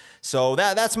it. So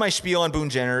that's my spiel on Boone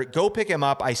Jenner. Go pick him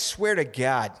up. I swear to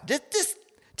God.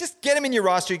 Just get him in your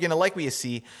roster. You're going to like what you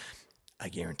see. I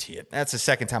guarantee it. That's the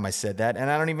second time I said that,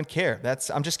 and I don't even care.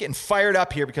 I'm just getting fired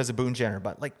up here because of Boone Jenner.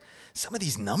 But some of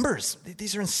these numbers,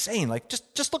 these are insane.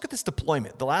 Just look at this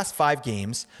deployment. The last 5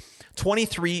 games,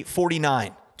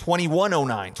 23-49.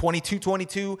 2109,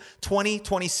 2222,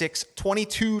 2026,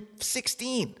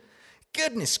 2216.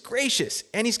 Goodness gracious.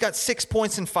 And he's got 6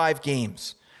 points in 5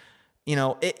 games. You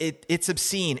know, it's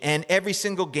obscene. And every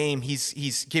single game,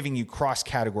 he's giving you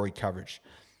cross-category coverage.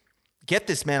 Get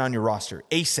this man on your roster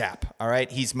ASAP, all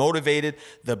right? He's motivated.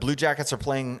 The Blue Jackets are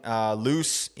playing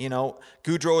loose. You know,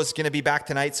 Goudreau is going to be back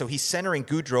tonight, so he's centering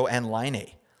Goudreau and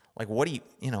Laine. Like, what do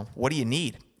you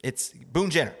need? It's Boone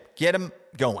Jenner. Get him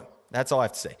going. That's all I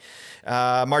have to say.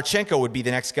 Marchenko would be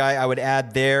the next guy I would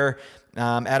add there.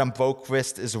 Adam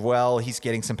Boqvist as well. He's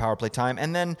getting some power play time.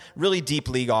 And then really deep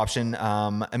league option,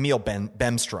 Emil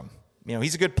Bemstrom. You know,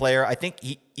 he's a good player. I think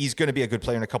he's going to be a good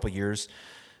player in a couple of years.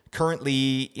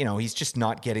 Currently, you know, he's just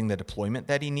not getting the deployment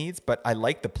that he needs, but I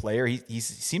like the player. He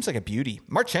seems like a beauty.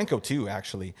 Marchenko too,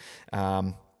 actually.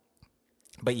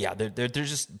 But yeah, they're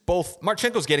just both.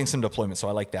 Marchenko's getting some deployment, so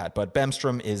I like that. But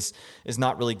Bemstrom is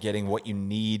not really getting what you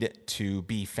need to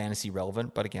be fantasy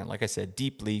relevant. But again, like I said,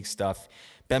 deep league stuff.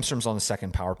 Bemstrom's on the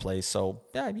second power play, so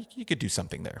yeah, you could do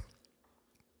something there.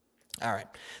 All right,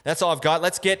 that's all I've got.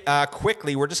 Let's get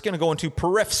quickly. We're just going to go into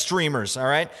perif streamers. All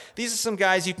right, these are some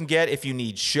guys you can get if you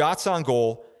need shots on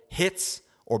goal, hits,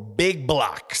 or big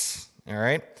blocks. All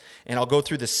right. And I'll go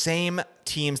through the same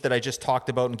teams that I just talked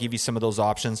about and give you some of those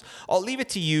options. I'll leave it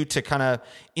to you to kind of,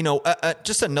 you know,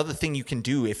 just another thing you can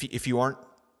do if you aren't,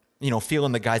 you know,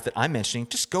 feeling the guys that I'm mentioning,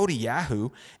 just go to Yahoo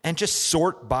and just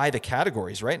sort by the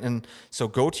categories, right? And so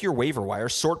go to your waiver wire,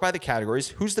 sort by the categories.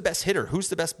 Who's the best hitter? Who's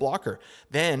the best blocker?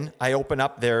 Then I open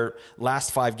up their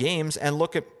last 5 games and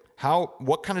look at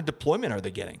what kind of deployment are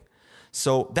they getting?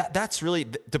 So that's really,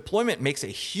 deployment makes a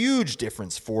huge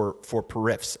difference for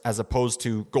perfs as opposed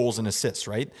to goals and assists,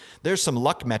 right? There's some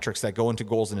luck metrics that go into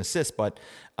goals and assists, but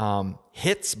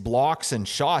hits, blocks, and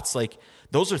shots, like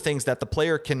those are things that the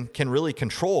player can really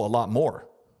control a lot more,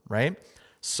 right?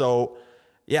 So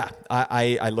yeah,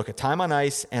 I look at time on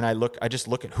ice, and I just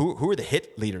look at who are the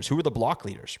hit leaders, who are the block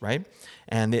leaders, right?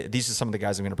 And these are some of the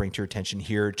guys I'm going to bring to your attention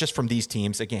here, just from these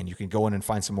teams. Again, you can go in and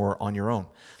find some more on your own.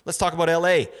 Let's talk about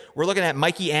LA. We're looking at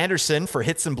Mikey Anderson for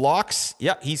hits and blocks.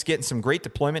 Yeah, he's getting some great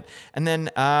deployment. And then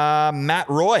Matt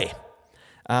Roy,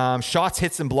 shots,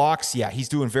 hits, and blocks. Yeah, he's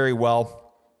doing very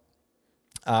well.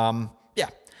 Yeah,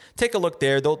 take a look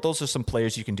there. Those are some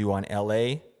players you can do on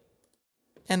LA,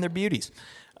 and they're beauties.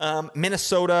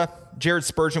 Minnesota, Jared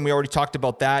Spurgeon, we already talked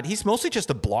about that. He's mostly just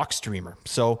a block streamer.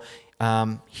 So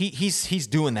he's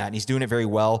doing that, and he's doing it very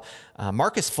well.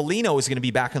 Marcus Foligno is going to be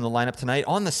back in the lineup tonight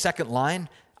on the second line.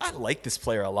 I like this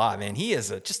player a lot, man. He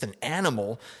is just an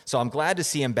animal. So I'm glad to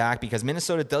see him back because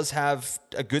Minnesota does have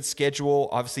a good schedule,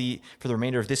 obviously, for the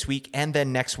remainder of this week and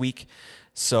then next week.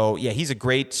 So, yeah, he's a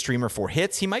great streamer for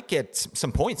hits. He might get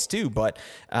some points, too. But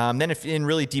then if in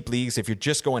really deep leagues, if you're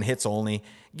just going hits only,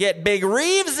 get Big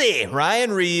Reevesy.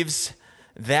 Ryan Reeves,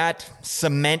 that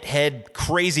cement head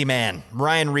crazy man.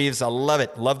 Ryan Reeves, I love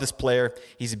it. Love this player.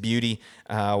 He's a beauty.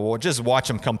 Well, just watch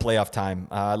him come playoff time.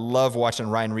 I love watching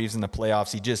Ryan Reeves in the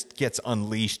playoffs. He just gets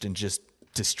unleashed and just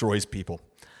destroys people.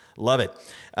 Love it.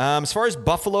 As far as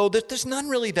Buffalo, there's none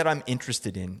really that I'm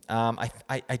interested in.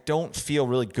 I don't feel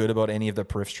really good about any of the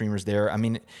perif streamers there. I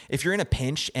mean, if you're in a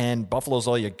pinch and Buffalo's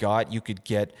all you got, you could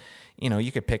get,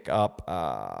 you could pick up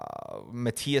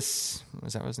Matthias.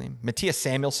 Was that his name? Matthias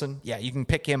Samuelsson. Yeah, you can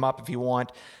pick him up if you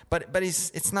want, but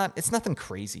it's nothing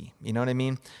crazy. You know what I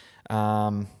mean?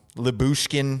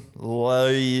 Lyubushkin.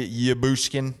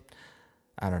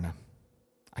 I don't know.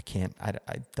 I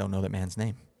don't know that man's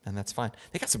name. And that's fine.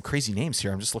 They got some crazy names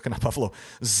here. I'm just looking up Buffalo.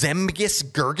 Zemgus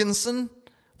Girgensson?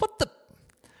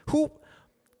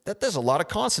 There's a lot of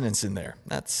consonants in there.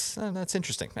 That's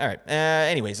interesting. All right.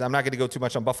 Anyways, I'm not going to go too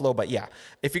much on Buffalo, but yeah,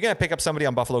 if you're going to pick up somebody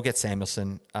on Buffalo, get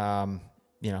Samuelsson. But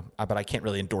I can't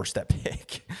really endorse that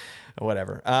pick.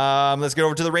 Whatever. Let's get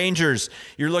over to the Rangers.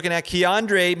 You're looking at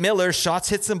Keandre Miller, shots,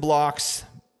 hits, and blocks.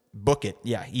 Book it.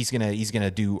 Yeah, he's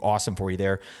gonna do awesome for you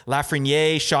there.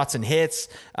 Lafreniere, shots and hits.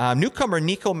 Newcomer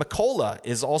Nico Mikkola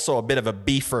is also a bit of a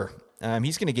beefer.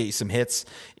 He's going to get you some hits.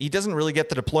 He doesn't really get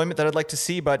the deployment that I'd like to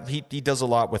see, but he does a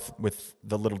lot with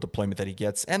the little deployment that he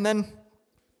gets. And then,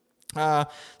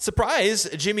 surprise,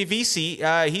 Jimmy Vesey.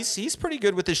 He's pretty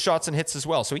good with his shots and hits as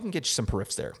well, so he can get you some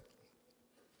perfs there.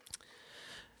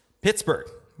 Pittsburgh.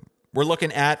 We're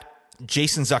looking at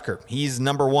Jason Zucker. He's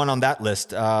number 1 on that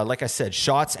list. Like I said,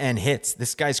 shots and hits.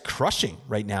 This guy's crushing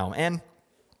right now. And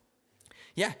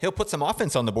yeah, he'll put some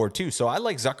offense on the board too. So I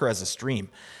like Zucker as a stream,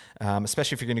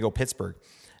 especially if you're going to go Pittsburgh.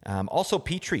 Also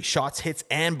Petrie, shots, hits,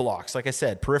 and blocks. Like I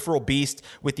said, peripheral beast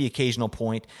with the occasional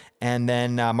point. And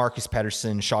then Marcus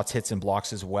Pettersson, shots, hits, and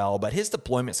blocks as well. But his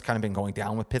deployment's kind of been going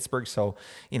down with Pittsburgh. So,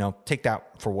 take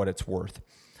that for what it's worth.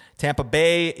 Tampa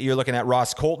Bay, you're looking at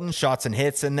Ross Colton, shots and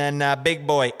hits. And then big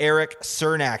boy, Eric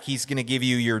Cernak. He's going to give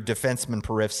you your defenseman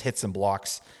periffs, hits and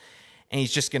blocks. And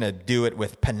he's just going to do it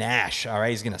with panache, all right?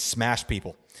 He's going to smash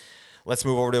people. Let's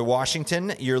move over to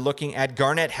Washington. You're looking at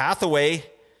Garnett Hathaway.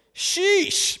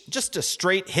 Sheesh, just a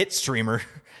straight hit streamer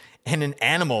and an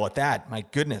animal at that. My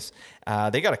goodness.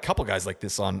 They got a couple guys like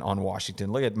this on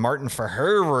Washington. Look at Martin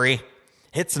Verheerij,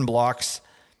 hits and blocks.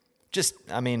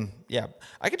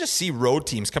 I could just see road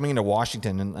teams coming into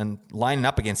Washington and lining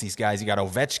up against these guys. You got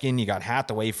Ovechkin, you got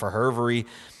Hathaway, Verheerij,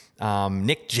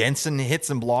 Nick Jensen hits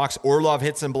and blocks, Orlov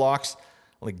hits and blocks.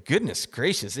 Like, goodness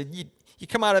gracious. You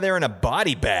come out of there in a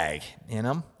body bag, you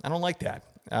know? I don't like that.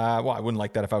 I wouldn't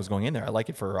like that if I was going in there. I like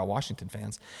it for Washington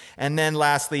fans. And then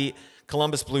lastly,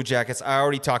 Columbus Blue Jackets. I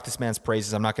already talked this man's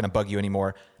praises. I'm not going to bug you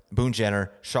anymore. Boone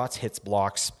Jenner, shots, hits,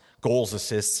 blocks, goals,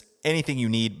 assists, anything you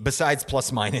need besides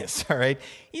plus minus, all right?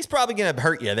 He's probably going to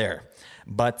hurt you there.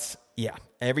 But, yeah,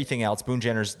 everything else, Boone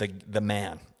Jenner's the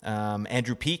man.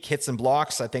 Andrew Peeke, hits and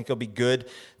blocks. I think he'll be good.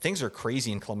 Things are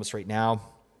crazy in Columbus right now.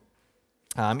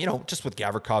 Just with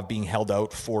Gavrikov being held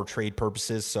out for trade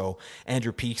purposes. So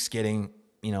Andrew Peake's getting,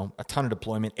 a ton of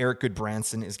deployment. Eric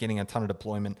Goodbranson is getting a ton of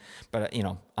deployment. But,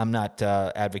 I'm not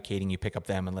advocating you pick up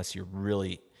them unless you're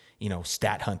really,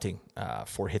 stat hunting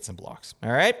for hits and blocks.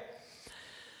 All right?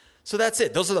 So that's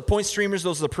it. Those are the point streamers.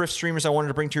 Those are the perf streamers I wanted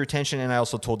to bring to your attention. And I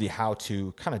also told you how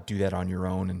to kind of do that on your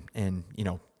own and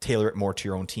tailor it more to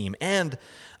your own team. And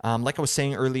like I was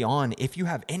saying early on, if you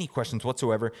have any questions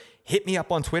whatsoever, hit me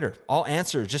up on Twitter. I'll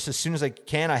answer just as soon as I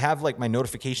can. I have my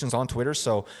notifications on Twitter,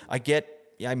 so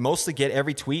I mostly get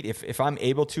every tweet. If I'm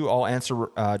able to, I'll answer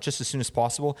just as soon as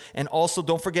possible. And also,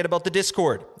 don't forget about the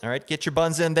Discord. All right, get your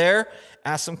buns in there,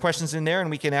 ask some questions in there, and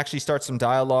we can actually start some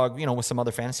dialogue, with some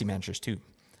other fantasy managers too.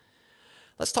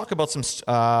 Let's talk about some,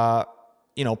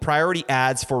 priority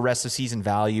ads for rest of season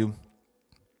value.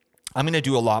 I'm going to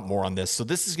do a lot more on this. So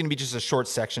this is going to be just a short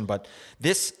section, but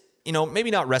this,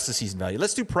 maybe not rest of season value.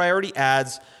 Let's do priority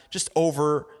ads just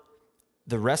over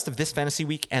the rest of this fantasy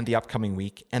week and the upcoming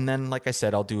week. And then, like I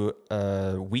said, I'll do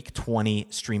a week 20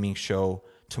 streaming show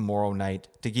tomorrow night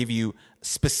to give you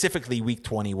specifically week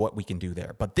 20, what we can do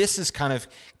there. But this is kind of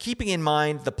keeping in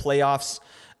mind the playoffs.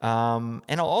 And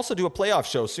I'll also do a playoff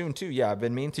show soon too. Yeah, I've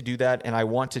been meaning to do that, and I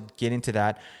want to get into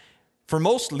that. For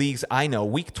most leagues, I know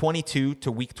week 22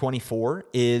 to week 24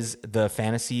 is the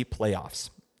fantasy playoffs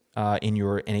in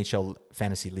your NHL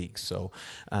fantasy leagues. So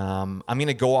I'm going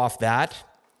to go off that,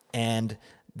 and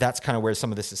that's kind of where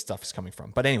some of this stuff is coming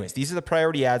from. But anyways, these are the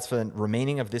priority ads for the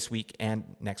remaining of this week and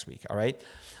next week, all right?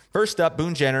 First up,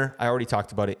 Boone Jenner. I already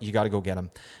talked about it. You got to go get him.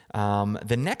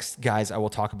 The next guys I will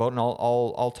talk about, and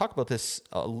I'll talk about this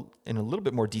in a little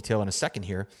bit more detail in a second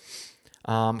here.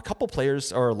 A couple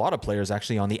players, or a lot of players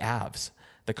actually, on the Avs.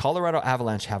 The Colorado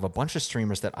Avalanche have a bunch of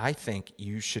streamers that I think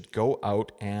you should go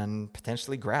out and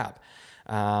potentially grab.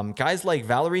 Guys like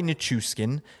Valeri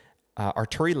Nichushkin,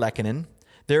 Arturi Lehkonen,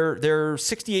 they're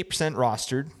 68%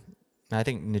 rostered. I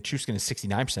think Nichushkin is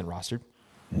 69% rostered.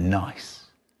 Nice.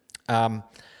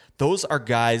 Those are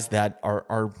guys that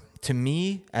are to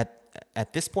me,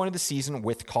 at this point of the season,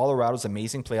 with Colorado's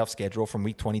amazing playoff schedule from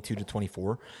week 22 to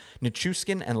 24,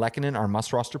 Nichushkin and Lehkonen are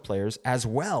must-roster players, as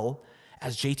well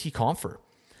as JT Compher.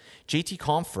 JT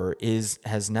Compher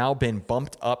has now been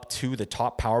bumped up to the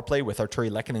top power play, with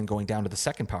Arturi Lehkonen going down to the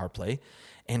second power play.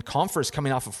 And Compher is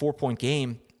coming off a 4-point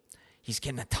game. He's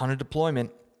getting a ton of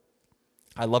deployment.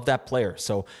 I love that player.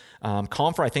 So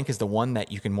Compher, I think, is the one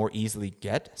that you can more easily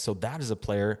get. So that is a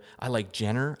player. I like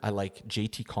Jenner. I like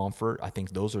JT Compher. I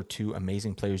think those are two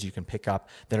amazing players you can pick up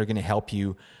that are going to help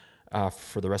you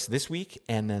for the rest of this week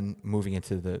and then moving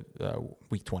into the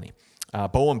week 20.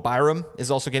 Bowen Byram is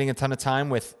also getting a ton of time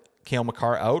with Cale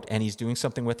Makar out, and he's doing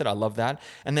something with it. I love that.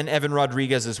 And then Evan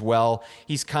Rodriguez as well.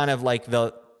 He's kind of like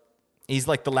the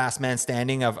last man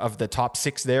standing of the top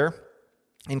six there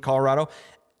in Colorado.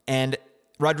 And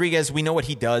Rodriguez, we know what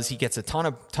he does. He gets a ton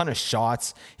of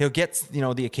shots. He'll get,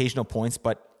 the occasional points,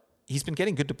 but he's been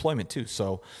getting good deployment too.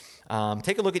 So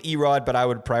take a look at Erod, but I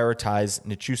would prioritize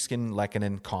Nichushkin,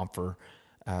 Lehkonen, Compher.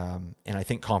 And I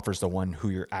think Compher's the one who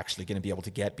you're actually going to be able to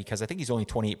get, because I think he's only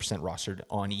 28% rostered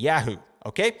on Yahoo.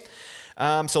 Okay.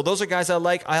 So those are guys I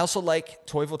like. I also like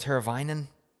Toivo Teravainen.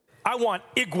 I want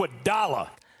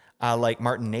Iguodala. I like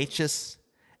Martin Necas,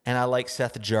 and I like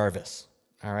Seth Jarvis.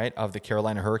 All right, of the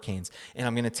Carolina Hurricanes. And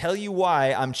I'm going to tell you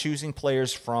why I'm choosing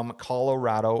players from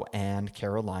Colorado and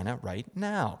Carolina right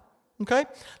now. Okay,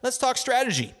 let's talk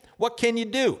strategy. What can you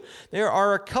do? There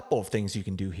are a couple of things you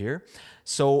can do here.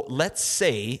 So let's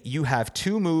say you have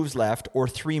 2 moves left or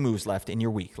 3 moves left in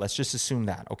your week. Let's just assume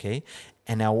that, okay?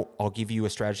 And now I'll give you a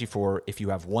strategy for if you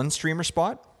have 1 streamer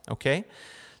spot, okay?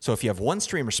 So if you have 1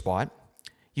 streamer spot,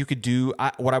 you could do,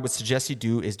 what I would suggest you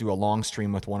do is do a long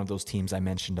stream with one of those teams I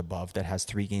mentioned above that has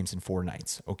 3 games in 4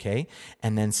 nights, okay?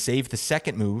 And then save the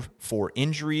second move for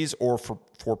injuries or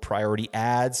for priority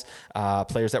ads,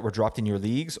 players that were dropped in your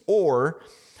leagues, or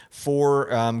for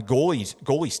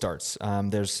goalie starts.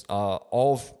 There's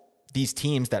all of these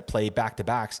teams that play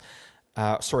back-to-backs.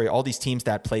 All these teams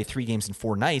that play 3 games in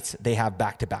 4 nights, they have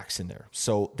back-to-backs in there.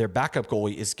 So their backup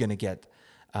goalie is going to get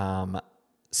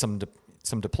some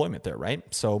deployment there, right?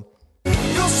 So,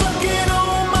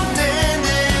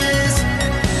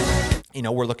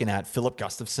 we're looking at Philip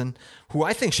Gustafson, who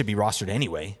I think should be rostered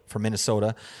anyway for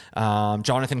Minnesota.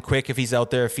 Jonathan Quick, if he's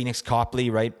out there, Phoenix Copley,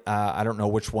 right? I don't know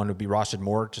which one would be rostered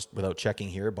more, just without checking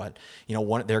here, but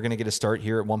they're going to get a start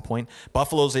here at one point.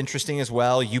 Buffalo's interesting as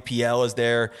well. UPL is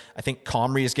there. I think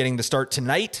Comrie is getting the start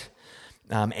tonight.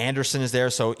 Anderson is there,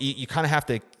 so you kind of have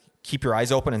to keep your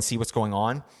eyes open and see what's going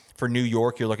on. For New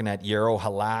York, you're looking at Yarrow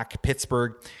Halak.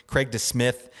 Pittsburgh, Craig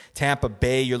DeSmith. Tampa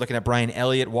Bay, you're looking at Brian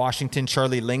Elliott. Washington,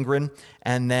 Charlie Lindgren.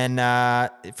 And then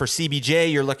for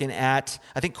CBJ, you're looking at,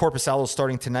 I think Korpisalo's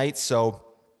starting tonight. So,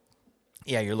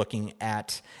 yeah, you're looking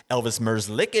at Elvis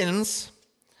Merzlikins.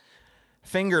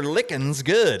 Finger lickins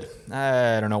good.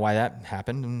 I don't know why that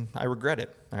happened, and I regret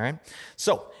it. All right.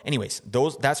 So, anyways,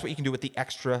 that's what you can do with the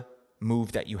extra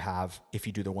move that you have if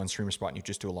you do the 1 streamer spot and you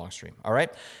just do a long stream. All right.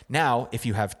 Now, if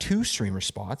you have 2 streamer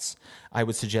spots, I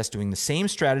would suggest doing the same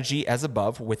strategy as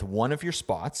above with one of your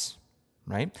spots,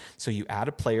 right? So you add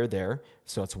a player there.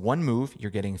 So it's 1 move. You're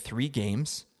getting 3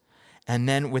 games. And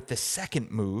then with the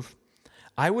second move,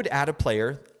 I would add a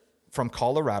player from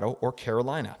Colorado or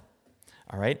Carolina.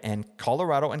 All right. And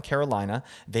Colorado and Carolina,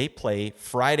 they play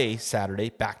Friday, Saturday,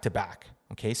 back to back.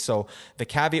 Okay. So the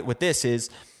caveat with this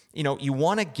is, you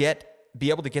want to be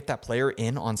able to get that player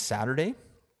in on Saturday.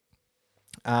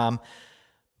 That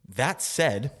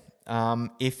said,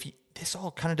 this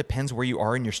all kind of depends where you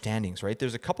are in your standings, right?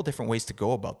 There's a couple different ways to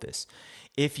go about this.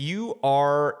 If you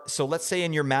are, so let's say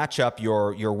in your matchup,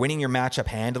 you're winning your matchup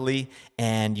handily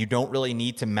and you don't really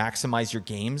need to maximize your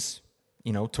games,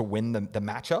 to win the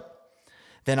matchup,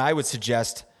 then I would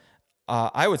suggest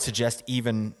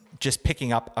even just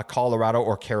picking up a Colorado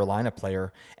or Carolina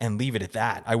player and leave it at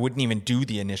that. I wouldn't even do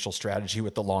the initial strategy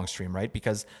with the long stream, right?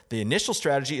 Because the initial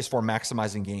strategy is for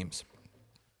maximizing games.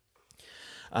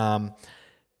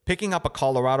 Picking up a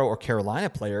Colorado or Carolina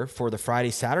player for the Friday,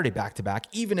 Saturday back-to-back,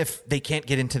 even if they can't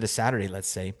get into the Saturday, let's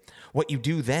say, what you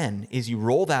do then is you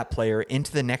roll that player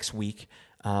into the next week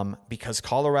because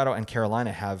Colorado and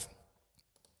Carolina have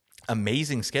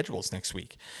amazing schedules next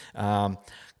week.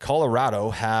 Colorado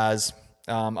has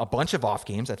a bunch of off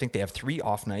games. I think they have 3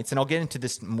 off nights, and I'll get into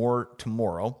this more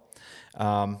tomorrow.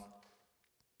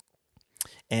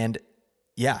 And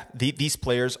yeah, these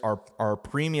players are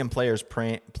premium players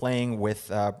playing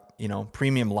with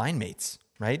premium line mates,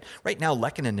 right? Right now,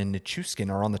 Lehkonen and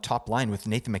Nichushkin are on the top line with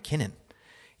Nathan McKinnon.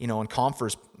 And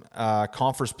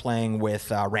Confer's playing with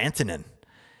Rantanen.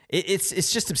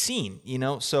 It's just obscene,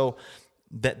 So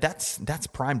that's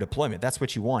prime deployment. That's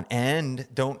what you want. And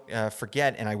don't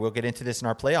forget, and I will get into this in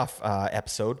our playoff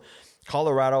episode,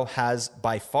 Colorado has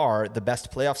by far the best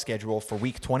playoff schedule for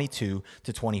week 22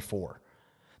 to 24.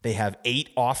 They have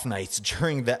 8 off nights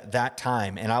during that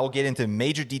time, and I will get into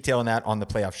major detail on that on the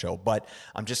playoff show. But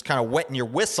I'm just kind of wetting your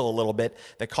whistle a little bit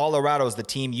that Colorado is the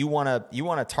team you want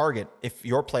to target if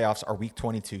your playoffs are week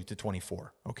 22 to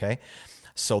 24. Okay,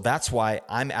 so that's why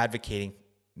I'm advocating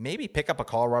maybe pick up a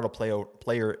Colorado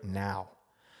player now.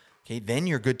 Okay, then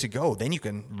you're good to go. Then you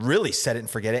can really set it and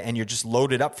forget it, and you're just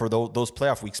loaded up for those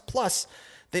playoff weeks. Plus,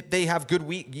 they have good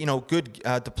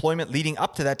deployment leading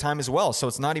up to that time as well, so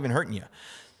it's not even hurting you.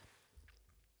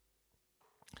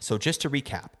 So just to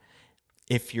recap,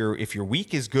 if your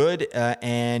week is good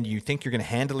and you think you're going to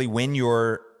handily win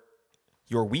your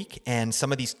week, and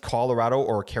some of these Colorado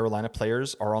or Carolina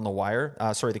players are on the wire.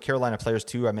 The Carolina players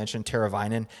too. I mentioned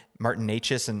Teravainen, Martin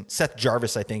Necas, and Seth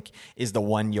Jarvis, I think, is the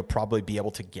one you'll probably be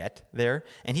able to get there.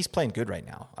 And he's playing good right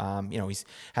now. He's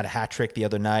had a hat trick the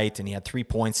other night, and he had 3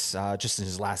 points just in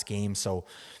his last game. So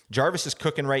Jarvis is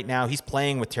cooking right now. He's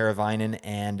playing with Teravainen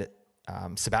and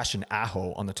Sebastian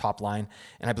Aho on the top line.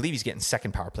 And I believe he's getting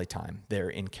second power play time there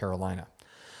in Carolina.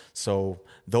 So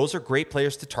those are great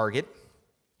players to target.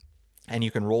 And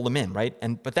you can roll them in, right?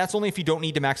 But that's only if you don't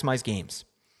need to maximize games.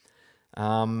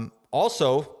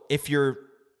 Also, if you're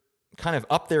kind of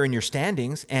up there in your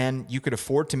standings and you could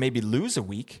afford to maybe lose a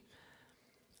week,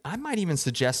 I might even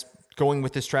suggest going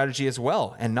with this strategy as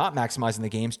well and not maximizing the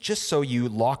games, just so you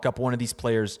lock up one of these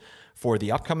players for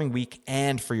the upcoming week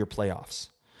and for your playoffs.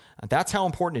 That's how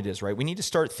important it is, right? We need to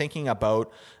start thinking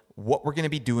about what we're going to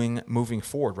be doing moving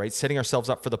forward, right? Setting ourselves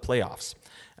up for the playoffs.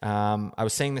 I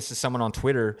was saying this to someone on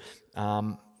Twitter.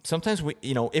 Sometimes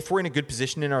if we're in a good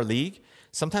position in our league,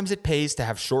 sometimes it pays to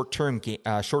have short-term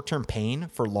pain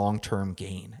for long-term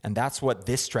gain. And that's what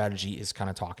this strategy is kind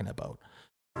of talking about.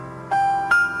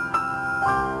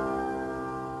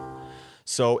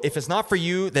 So if it's not for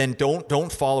you, then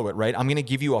don't follow it, right? I'm going to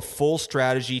give you a full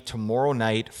strategy tomorrow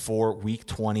night for week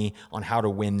 20 on how to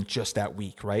win just that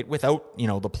week, right? Without,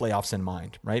 the playoffs in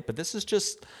mind, right? But this is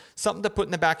just something to put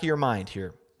in the back of your mind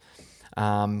here.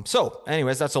 So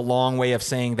anyways, that's a long way of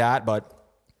saying that, but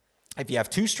if you have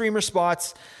 2 streamer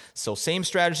spots, so same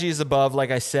strategy as above,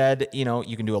 like I said,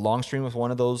 you can do a long stream with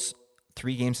one of those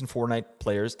 3 games in Fortnite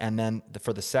players. And then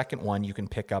for the second one, you can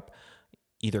pick up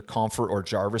either Comfort or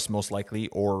Jarvis, most likely,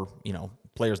 or,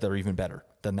 players that are even better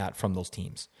than that from those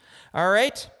teams. All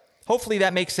right. Hopefully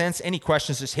that makes sense. Any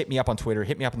questions, just hit me up on Twitter,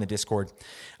 hit me up in the Discord.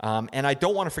 And I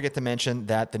don't want to forget to mention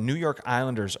that the New York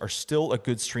Islanders are still a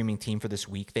good streaming team for this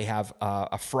week. They have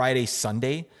a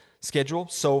Friday-Sunday schedule.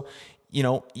 So,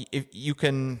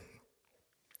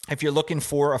 if you're looking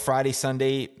for a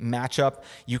Friday-Sunday matchup,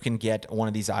 you can get one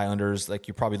of these Islanders. Like,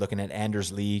 you're probably looking at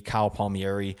Anders Lee, Kyle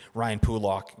Palmieri, Ryan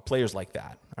Pulock, players like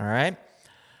that. All right.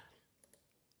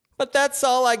 But that's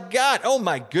all I got. Oh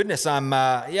my goodness, I'm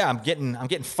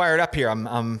getting fired up here.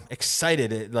 I'm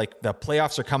excited. Like, the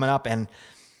playoffs are coming up, and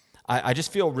I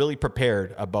just feel really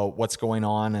prepared about what's going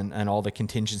on and all the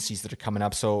contingencies that are coming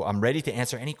up. So I'm ready to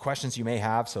answer any questions you may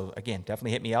have. So again,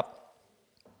 definitely hit me up.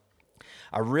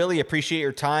 I really appreciate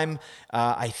your time.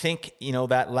 I think,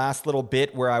 that last little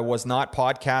bit where I was not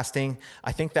podcasting,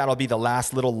 I think that'll be the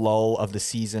last little lull of the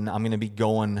season. I'm going to be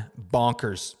going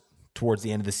bonkers towards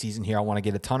the end of the season here. I want to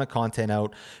get a ton of content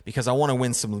out because I want to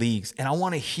win some leagues, and I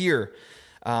want to hear,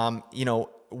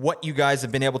 what you guys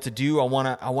have been able to do. I want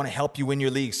to help you win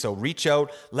your league. So reach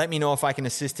out. Let me know if I can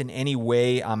assist in any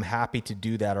way. I'm happy to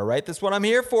do that. All right. That's what I'm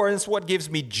here for. And it's what gives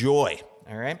me joy.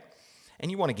 All right.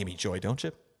 And you want to give me joy, don't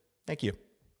you? Thank you.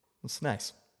 That's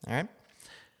nice. All right.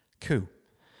 Cool.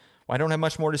 Well, I don't have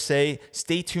much more to say.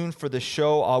 Stay tuned for the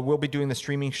show. I will be doing the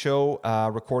streaming show,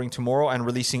 recording tomorrow and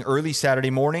releasing early Saturday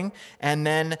morning. And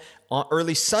then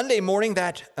early Sunday morning,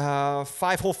 that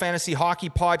 5-Hole Fantasy Hockey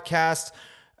podcast,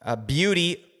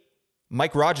 beauty,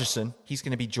 Mike Rogerson, he's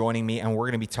going to be joining me, and we're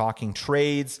going to be talking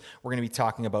trades. We're going to be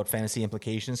talking about fantasy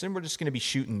implications, and we're just going to be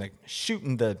shooting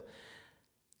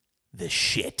the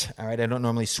shit. All right. I don't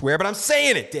normally swear, but I'm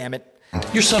saying it, damn it.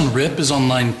 Your son Rip is on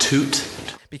line toot.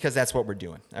 Because that's what we're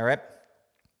doing. All right.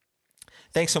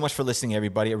 Thanks so much for listening,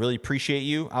 everybody. I really appreciate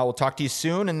you. I will talk to you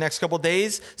soon in the next couple of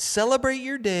days. Celebrate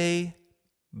your day.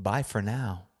 Bye for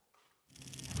now.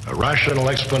 A rational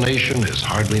explanation is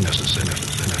hardly necessary.